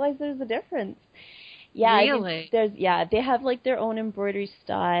didn't realize there's a difference. Yeah, really? I mean, they have like their own embroidery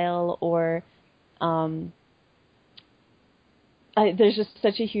style, or there's just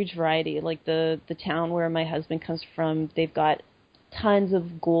such a huge variety. Like the town where my husband comes from, they've got tons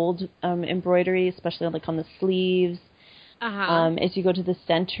of gold embroidery, especially like on the sleeves. As you go to the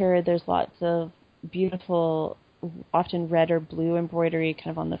center, there's lots of beautiful, often red or blue embroidery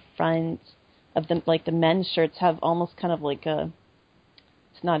kind of on the front of them. Like the men's shirts have almost kind of like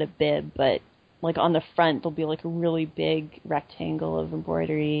it's not a bib, but like on the front, there'll be like a really big rectangle of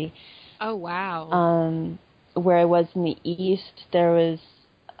embroidery. Oh, wow. Where I was in the east, there was,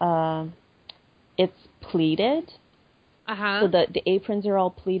 it's pleated. So the aprons are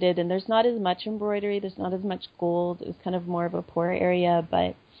all pleated, and there's not as much embroidery. There's not as much gold. It's kind of more of a poor area,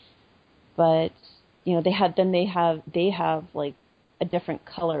 but they have like a different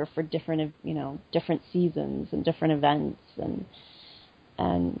color for different seasons and different events, and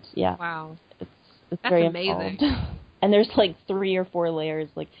yeah. Wow. It's That's very amazing. involved. And there's like 3 or 4 layers.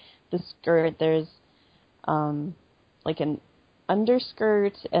 Like the skirt, there's like an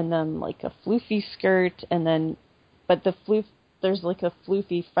underskirt and then like a floofy skirt, and then but the floof, there's like a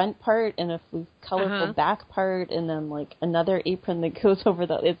floofy front part and a colorful back part, and then like another apron that goes over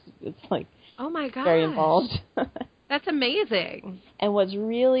the. It's like, oh my gosh, very involved. That's amazing. And what's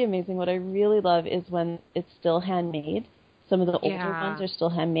really amazing, what I really love, is when it's still handmade. Some of the older ones are still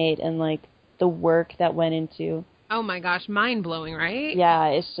handmade, and like the work that went into. Oh my gosh, mind blowing, right? Yeah,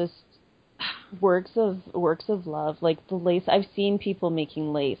 it's just works of love. Like the lace, I've seen people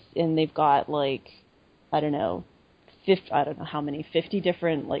making lace, and they've got like, I don't know how many, 50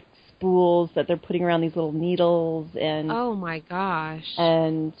 different like spools that they're putting around these little needles, and oh my gosh,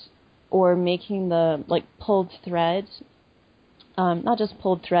 and or making the like pulled thread, not just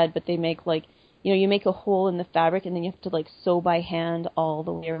pulled thread, but they make like, you make a hole in the fabric and then you have to like sew by hand all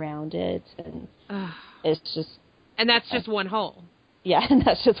the way around it, and it's just, and that's just one hole. Yeah, and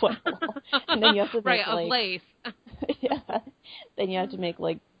that's just one hole. And then you have to make of lace. Yeah. Then you have to make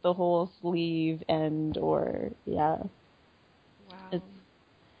like the whole sleeve Wow. It's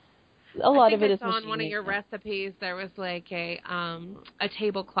a lot of it is I saw on one of your recipes there was like a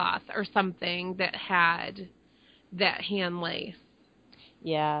tablecloth or something that had that hand lace.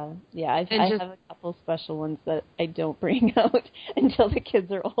 Yeah. I have a couple special ones that I don't bring out until the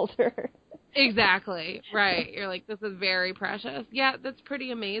kids are older. Exactly. Right. You're like, this is very precious. Yeah, that's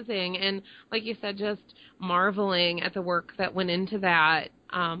pretty amazing. And like you said, just marveling at the work that went into that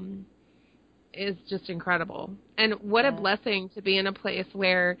is just incredible. And what a blessing to be in a place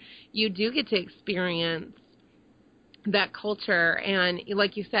where you do get to experience that culture. And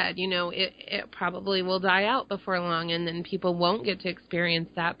like you said, it probably will die out before long, and then people won't get to experience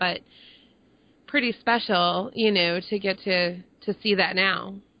that. But pretty special, to get to see that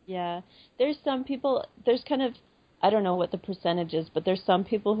now. Yeah. There's some people, there's kind of, I don't know what the percentage is, but there's some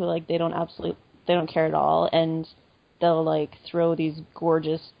people who like, they don't care at all, and they'll like throw these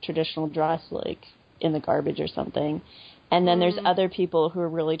gorgeous traditional dress like in the garbage or something. And then there's other people who are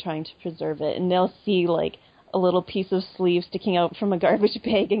really trying to preserve it, and they'll see like a little piece of sleeve sticking out from a garbage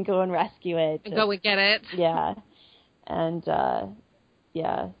bag and go and rescue it. And go and get it. Yeah. And,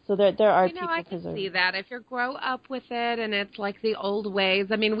 yeah, so there are people I can see that. If you grow up with it and it's like the old ways.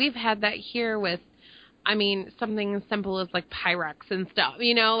 I mean, we've had that here with, something as simple as like Pyrex and stuff,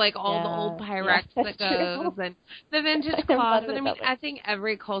 like all the old Pyrex that goes and the vintage cloths. And I think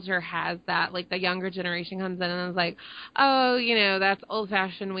every culture has that. Like the younger generation comes in and is like, oh, that's old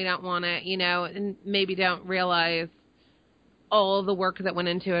fashioned. We don't want it, and maybe don't realize all the work that went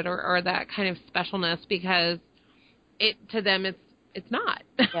into it or that kind of specialness, because to them it's not.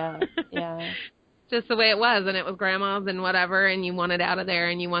 Yeah. Just the way it was, and it was grandma's and whatever, and you want it out of there,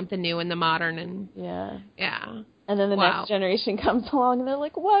 and you want the new and the modern, and yeah. And then the next generation comes along, and they're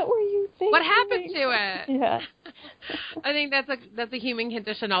like, "What were you thinking? What happened to it?" Yeah. I think that's a human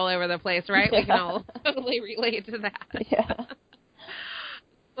condition all over the place, right? Yeah. We can all totally relate to that. Yeah.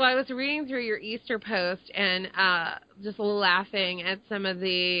 Well, I was reading through your Easter post and just laughing at some of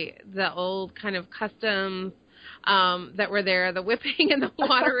the old kind of customs that were there, the whipping and the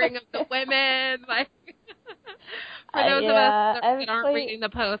watering of the women. Like, for those of us that aren't reading the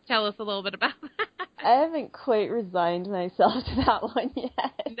post, tell us a little bit about that. I haven't quite resigned myself to that one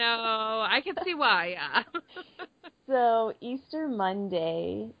yet. No, I can see why, yeah. So Easter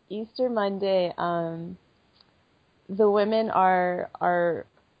Monday, the women are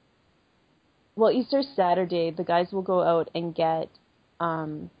well, Easter Saturday, the guys will go out and get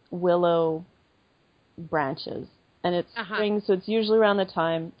willow branches, and it's spring, so it's usually around the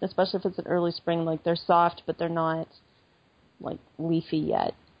time, especially if it's an early spring, like they're soft but they're not like leafy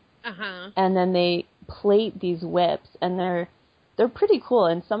yet. And then they plait these whips, and they're pretty cool,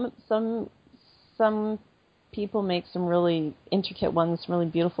 and some people make some really intricate ones, some really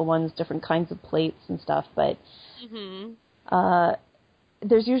beautiful ones, different kinds of plates and stuff, but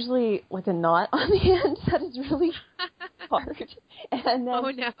there's usually like a knot on the end that is really hard. And then,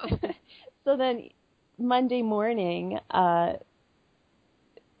 oh no. So then Monday morning,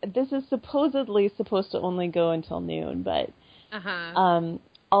 this is supposedly supposed to only go until noon, but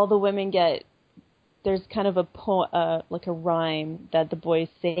all the women there's kind of like a rhyme that the boys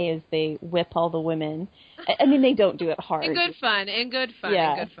say as they whip all the women. I mean, they don't do it hard. In good fun.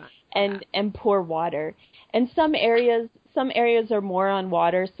 Yeah. And pour water. And some areas are more on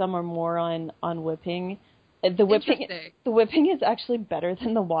water, some are more on whipping. The whipping is actually better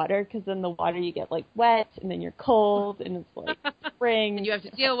than the water, because in the water you get like wet, and then you're cold, and it's like spring. And you have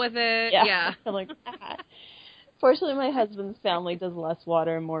to deal with it. Yeah. Like, Fortunately, my husband's family does less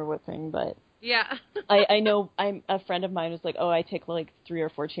water and more whipping, but yeah. I know a friend of mine was like, oh, I take like 3 or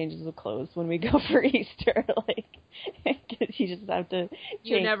 4 changes of clothes when we go for Easter. Like, Because you just have to.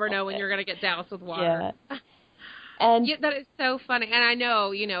 You never know when you're going to get doused with water. Yeah. And yeah, that is so funny. And I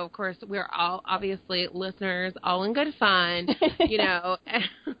know, of course, we're all obviously listeners, all in good fun,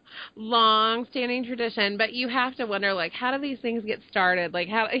 long-standing tradition. But you have to wonder, like, how do these things get started? Like,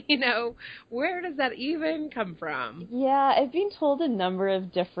 how, where does that even come from? Yeah, I've been told a number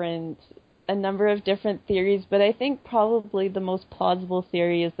of different theories, but I think probably the most plausible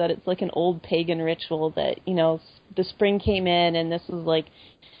theory is that it's like an old pagan ritual that, the spring came in and this was like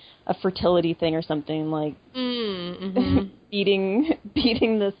a fertility thing or something, like beating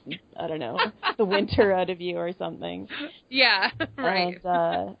this, I don't know, the winter out of you or something. Yeah, right.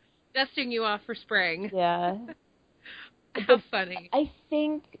 And dusting you off for spring. Yeah. How funny. I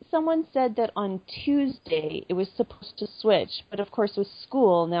think someone said that on Tuesday it was supposed to switch, but of course with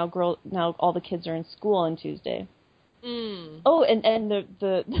school now all the kids are in school on Tuesday. Oh, and the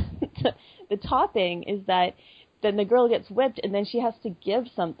the topping is that then the girl gets whipped and then she has to give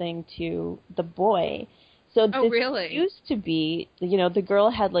something to the boy. So really? Used to be, the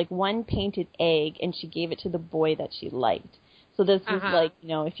girl had like one painted egg and she gave it to the boy that she liked. So this was like,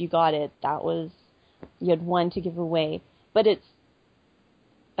 if you got it, you had one to give away. But it's,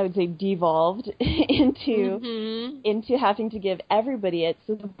 I would say, devolved into having to give everybody it.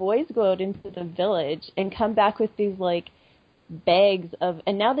 So the boys go out into the village and come back with these like bags of,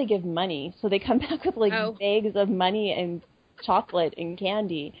 and now they give money. So they come back with like bags of money and chocolate and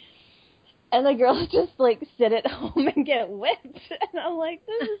candy. And the girls just like sit at home and get whipped. And I'm like,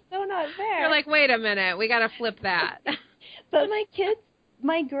 this is so not fair. You're like, wait a minute, we got to flip that. But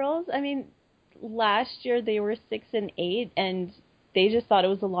my girls, I mean, last year they were 6 and 8 and they just thought it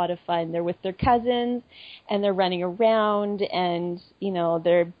was a lot of fun. They're with their cousins and they're running around and,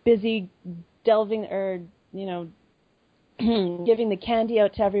 they're busy delving or, giving the candy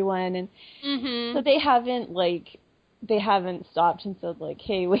out to everyone. And so they haven't stopped and said like,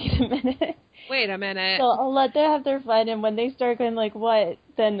 hey, wait a minute. Wait a minute. So I'll let them have their fun. And when they start going like, what,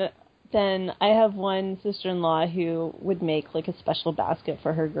 then I have one sister-in-law who would make like a special basket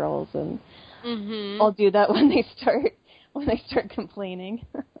for her girls, and I'll do that when they start complaining.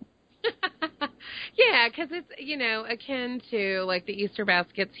 Yeah, because it's akin to like the Easter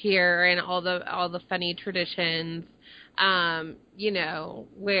baskets here and all the funny traditions,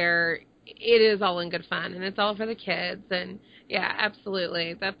 where it is all in good fun and it's all for the kids. And yeah,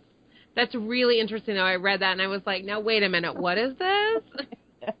 absolutely, that's really interesting. Though I read that and I was like, now wait a minute, what is this?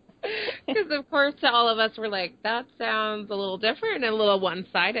 Because of course, to all of us, we're like, that sounds a little different and a little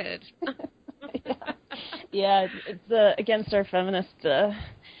one-sided. Yeah, it's against our feminist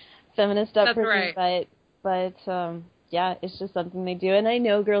upbringing, That's right. but yeah, it's just something they do. And I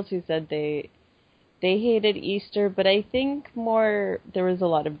know girls who said they hated Easter, but I think more there was a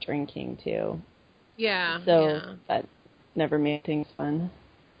lot of drinking too. Yeah. So that never made things fun.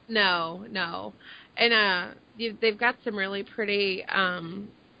 No, and they've got some really pretty,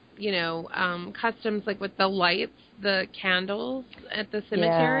 customs like with the lights, the candles at the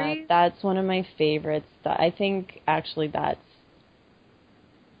cemetery. Yeah, that's one of my favorites. I think actually that's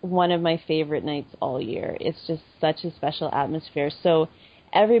one of my favorite nights all year. It's just such a special atmosphere. So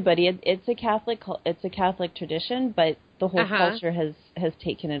everybody, it's a Catholic tradition, but the whole culture has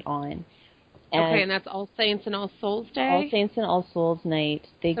taken it on. And that's All Saints and All Souls Day? All Saints and All Souls night.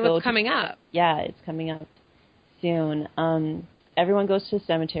 It's coming up. Yeah, it's coming up soon. Everyone goes to a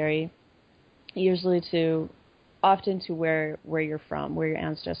cemetery, often to where you're from, where your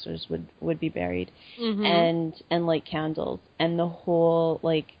ancestors would be buried, and light candles, and the whole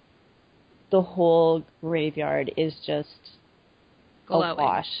graveyard is just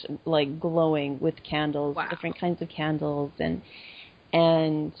awash, like glowing with candles, different kinds of candles, and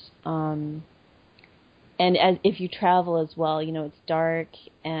as if you travel as well, it's dark,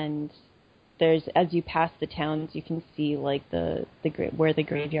 and there's, as you pass the towns, you can see like where the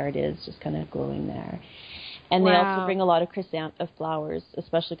graveyard is, just kind of glowing there. And they also bring a lot of flowers,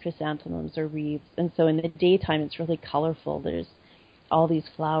 especially chrysanthemums or wreaths. And so in the daytime, it's really colorful. There's all these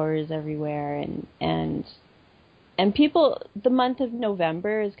flowers everywhere, and people. The month of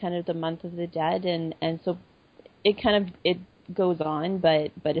November is kind of the month of the dead, and so it goes on,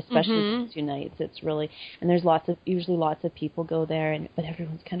 but especially these 2 nights, it's really, and there's usually lots of people go there, but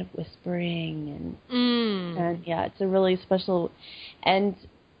everyone's kind of whispering, and yeah, it's a really special, and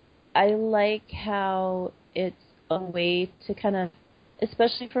I like how it's a way to kind of,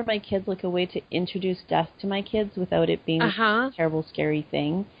 especially for my kids, like a way to introduce death to my kids without it being a terrible, scary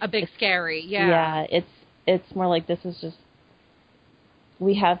thing. A big scary, yeah. Yeah, it's more like, this is just,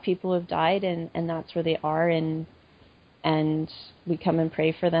 we have people who have died, and that's where they are, and we come and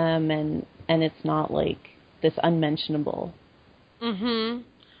pray for them, and it's not like this unmentionable. Mhm.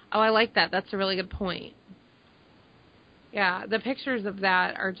 Oh, I like that. That's a really good point. Yeah, the pictures of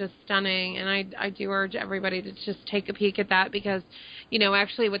that are just stunning, and I do urge everybody to just take a peek at that because,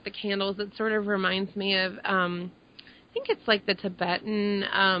 actually with the candles, it sort of reminds me of, I think it's like the Tibetan,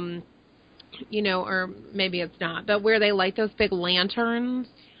 or maybe it's not, but where they light those big lanterns.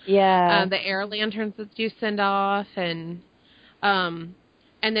 Yeah. The air lanterns that you send off, and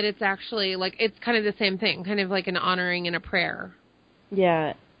that it's actually, like, it's kind of the same thing, kind of like an honoring and a prayer.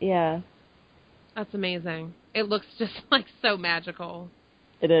 Yeah, yeah. That's amazing. It looks just, like, so magical.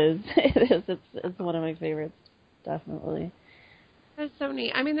 It is. It is. It's one of my favorites, definitely. That's so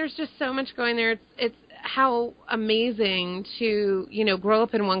neat. I mean, there's just so much going there. It's how amazing to, grow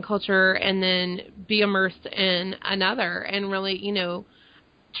up in one culture and then be immersed in another and really,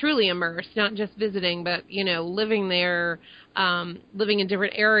 truly immersed, not just visiting, but, living there, living in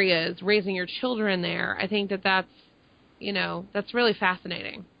different areas, raising your children there. I think that's really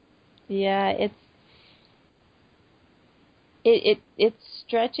fascinating. Yeah, it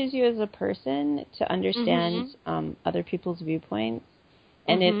stretches you as a person to understand other people's viewpoints,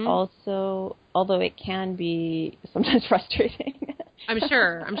 and it also, although it can be sometimes frustrating. I'm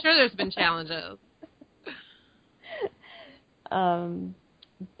sure there's been challenges.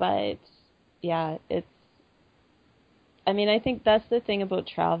 But yeah, I think that's the thing about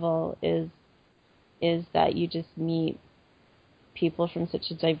travel is that you just meet people from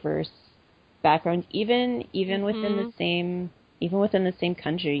such a diverse background, even within the same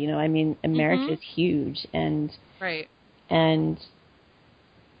country. America is huge, and right, and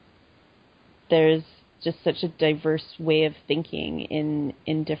there's just such a diverse way of thinking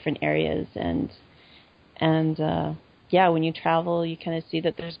in different areas, and yeah, when you travel, you kind of see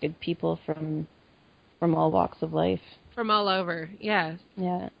that there's good people from all walks of life. From all over, yes.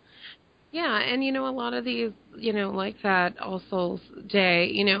 Yeah. Yeah, and a lot of these, like that All Souls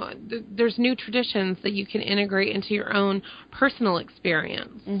Day, there's new traditions that you can integrate into your own personal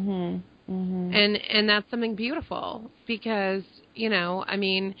experience. And that's something beautiful because,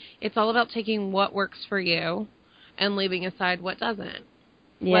 it's all about taking what works for you and leaving aside what doesn't.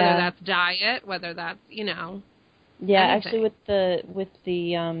 Yeah. Whether that's diet, whether that's, Yeah, anything. actually with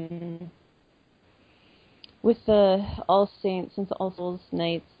the All Saints and All Souls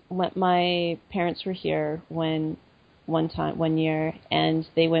nights, my parents were here one year, and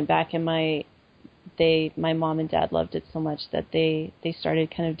they went back, and my mom and dad loved it so much that they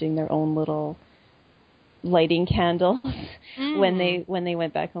started kind of doing their own little lighting candles when they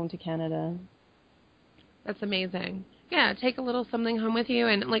went back home to Canada. That's amazing. Yeah, take a little something home with you,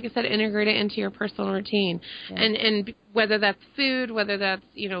 and like I said, integrate it into your personal routine. Yeah. And whether that's food, whether that's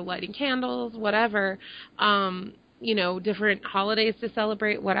lighting candles, whatever, different holidays to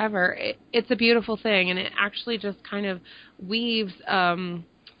celebrate, whatever. It's a beautiful thing, and it actually just kind of weaves a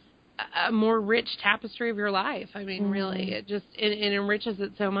more rich tapestry of your life. I mean, really, it just it enriches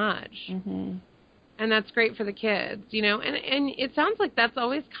it so much. And that's great for the kids, and it sounds like that's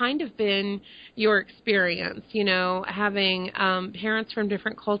always kind of been your experience, having parents from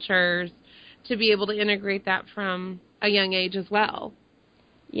different cultures to be able to integrate that from a young age as well.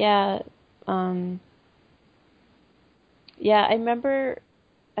 Yeah. Yeah, I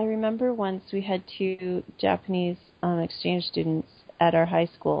remember once we had 2 Japanese exchange students at our high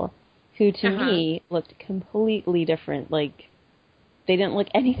school who to me looked completely different. Like, they didn't look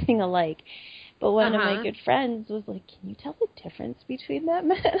anything alike. But one of my good friends was like, "Can you tell the difference between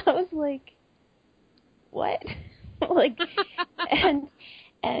them?" And I was like, "What?" Like,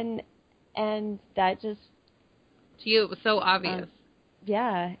 and that just, to you, it was so obvious.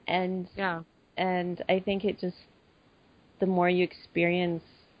 Yeah, and I think it just, the more you experience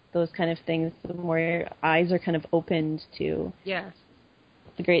those kind of things, the more your eyes are kind of opened to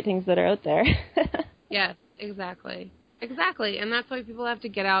the great things that are out there. Yes, exactly. And that's why people have to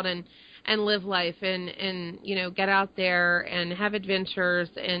get out and live life and get out there and have adventures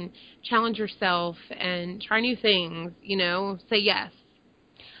and challenge yourself and try new things, say yes.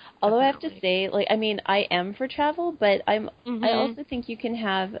 Although definitely. I have to say, I am for travel, but I also think you can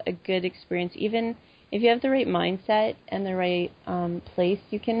have a good experience even if you have the right mindset and the right place.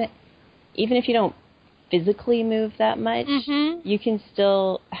 You can, even if you don't physically move that much, you can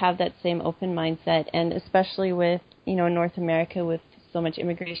still have that same open mindset, and especially with North America with so much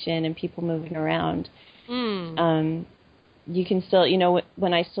immigration and people moving around, you can still,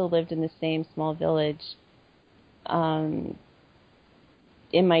 when I still lived in the same small village,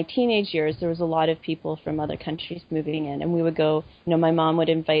 in my teenage years, there was a lot of people from other countries moving in, and we would go, my mom would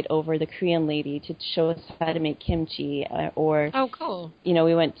invite over the Korean lady to show us how to make kimchi, or, oh, cool.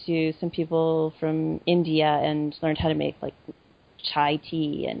 We went to some people from India and learned how to make, like, chai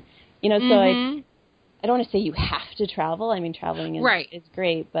tea, and, so I don't want to say you have to travel. I mean, traveling is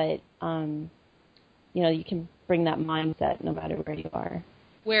great, but, you can bring that mindset no matter where you are.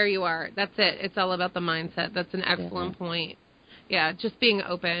 Where you are. That's it. It's all about the mindset. That's an excellent point. Yeah, just being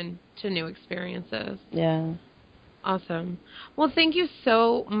open to new experiences. Yeah. Awesome. Well, thank you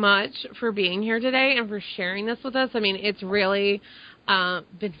so much for being here today and for sharing this with us. I mean, it's really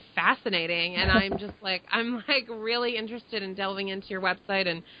been fascinating, and I'm really interested in delving into your website,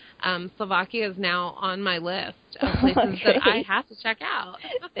 and Slovakia is now on my list of places that I have to check out.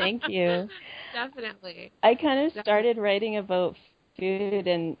 Thank you. Definitely. I kind of started writing about food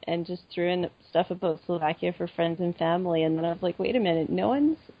and just threw in stuff about Slovakia for friends and family, and then I was like, wait a minute,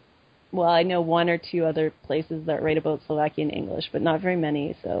 I know one or two other places that write about Slovakia in English, but not very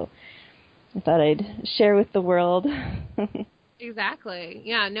many, so I thought I'd share with the world. Exactly.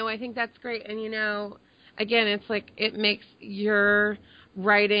 Yeah, no, I think that's great. And, again, it's like it makes your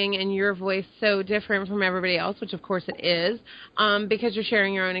writing and your voice so different from everybody else, which of course it is, because you're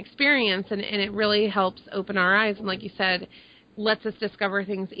sharing your own experience, and it really helps open our eyes. And like you said, lets us discover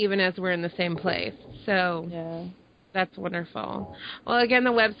things even as we're in the same place. So that's wonderful. Well, again,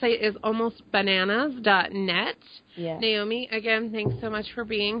 the website is almostbananas.net. Yeah. Naomi, again, thanks so much for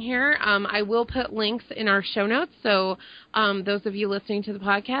being here. I will put links in our show notes, so those of you listening to the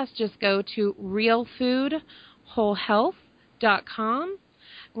podcast, just go to realfoodwholehealth.com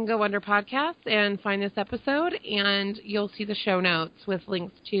and go under podcasts and find this episode, and you'll see the show notes with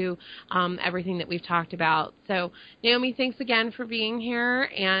links to everything that we've talked about. So, Naomi, thanks again for being here,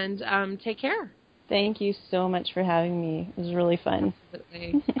 and take care. Thank you so much for having me. It was really fun.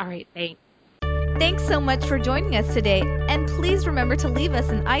 Absolutely. All right, thanks. Thanks so much for joining us today, and please remember to leave us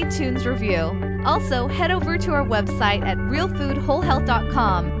an iTunes review. Also, head over to our website at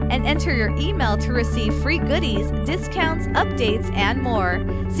realfoodwholehealth.com and enter your email to receive free goodies, discounts, updates, and more.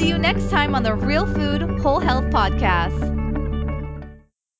 See you next time on the Real Food Whole Health Podcast.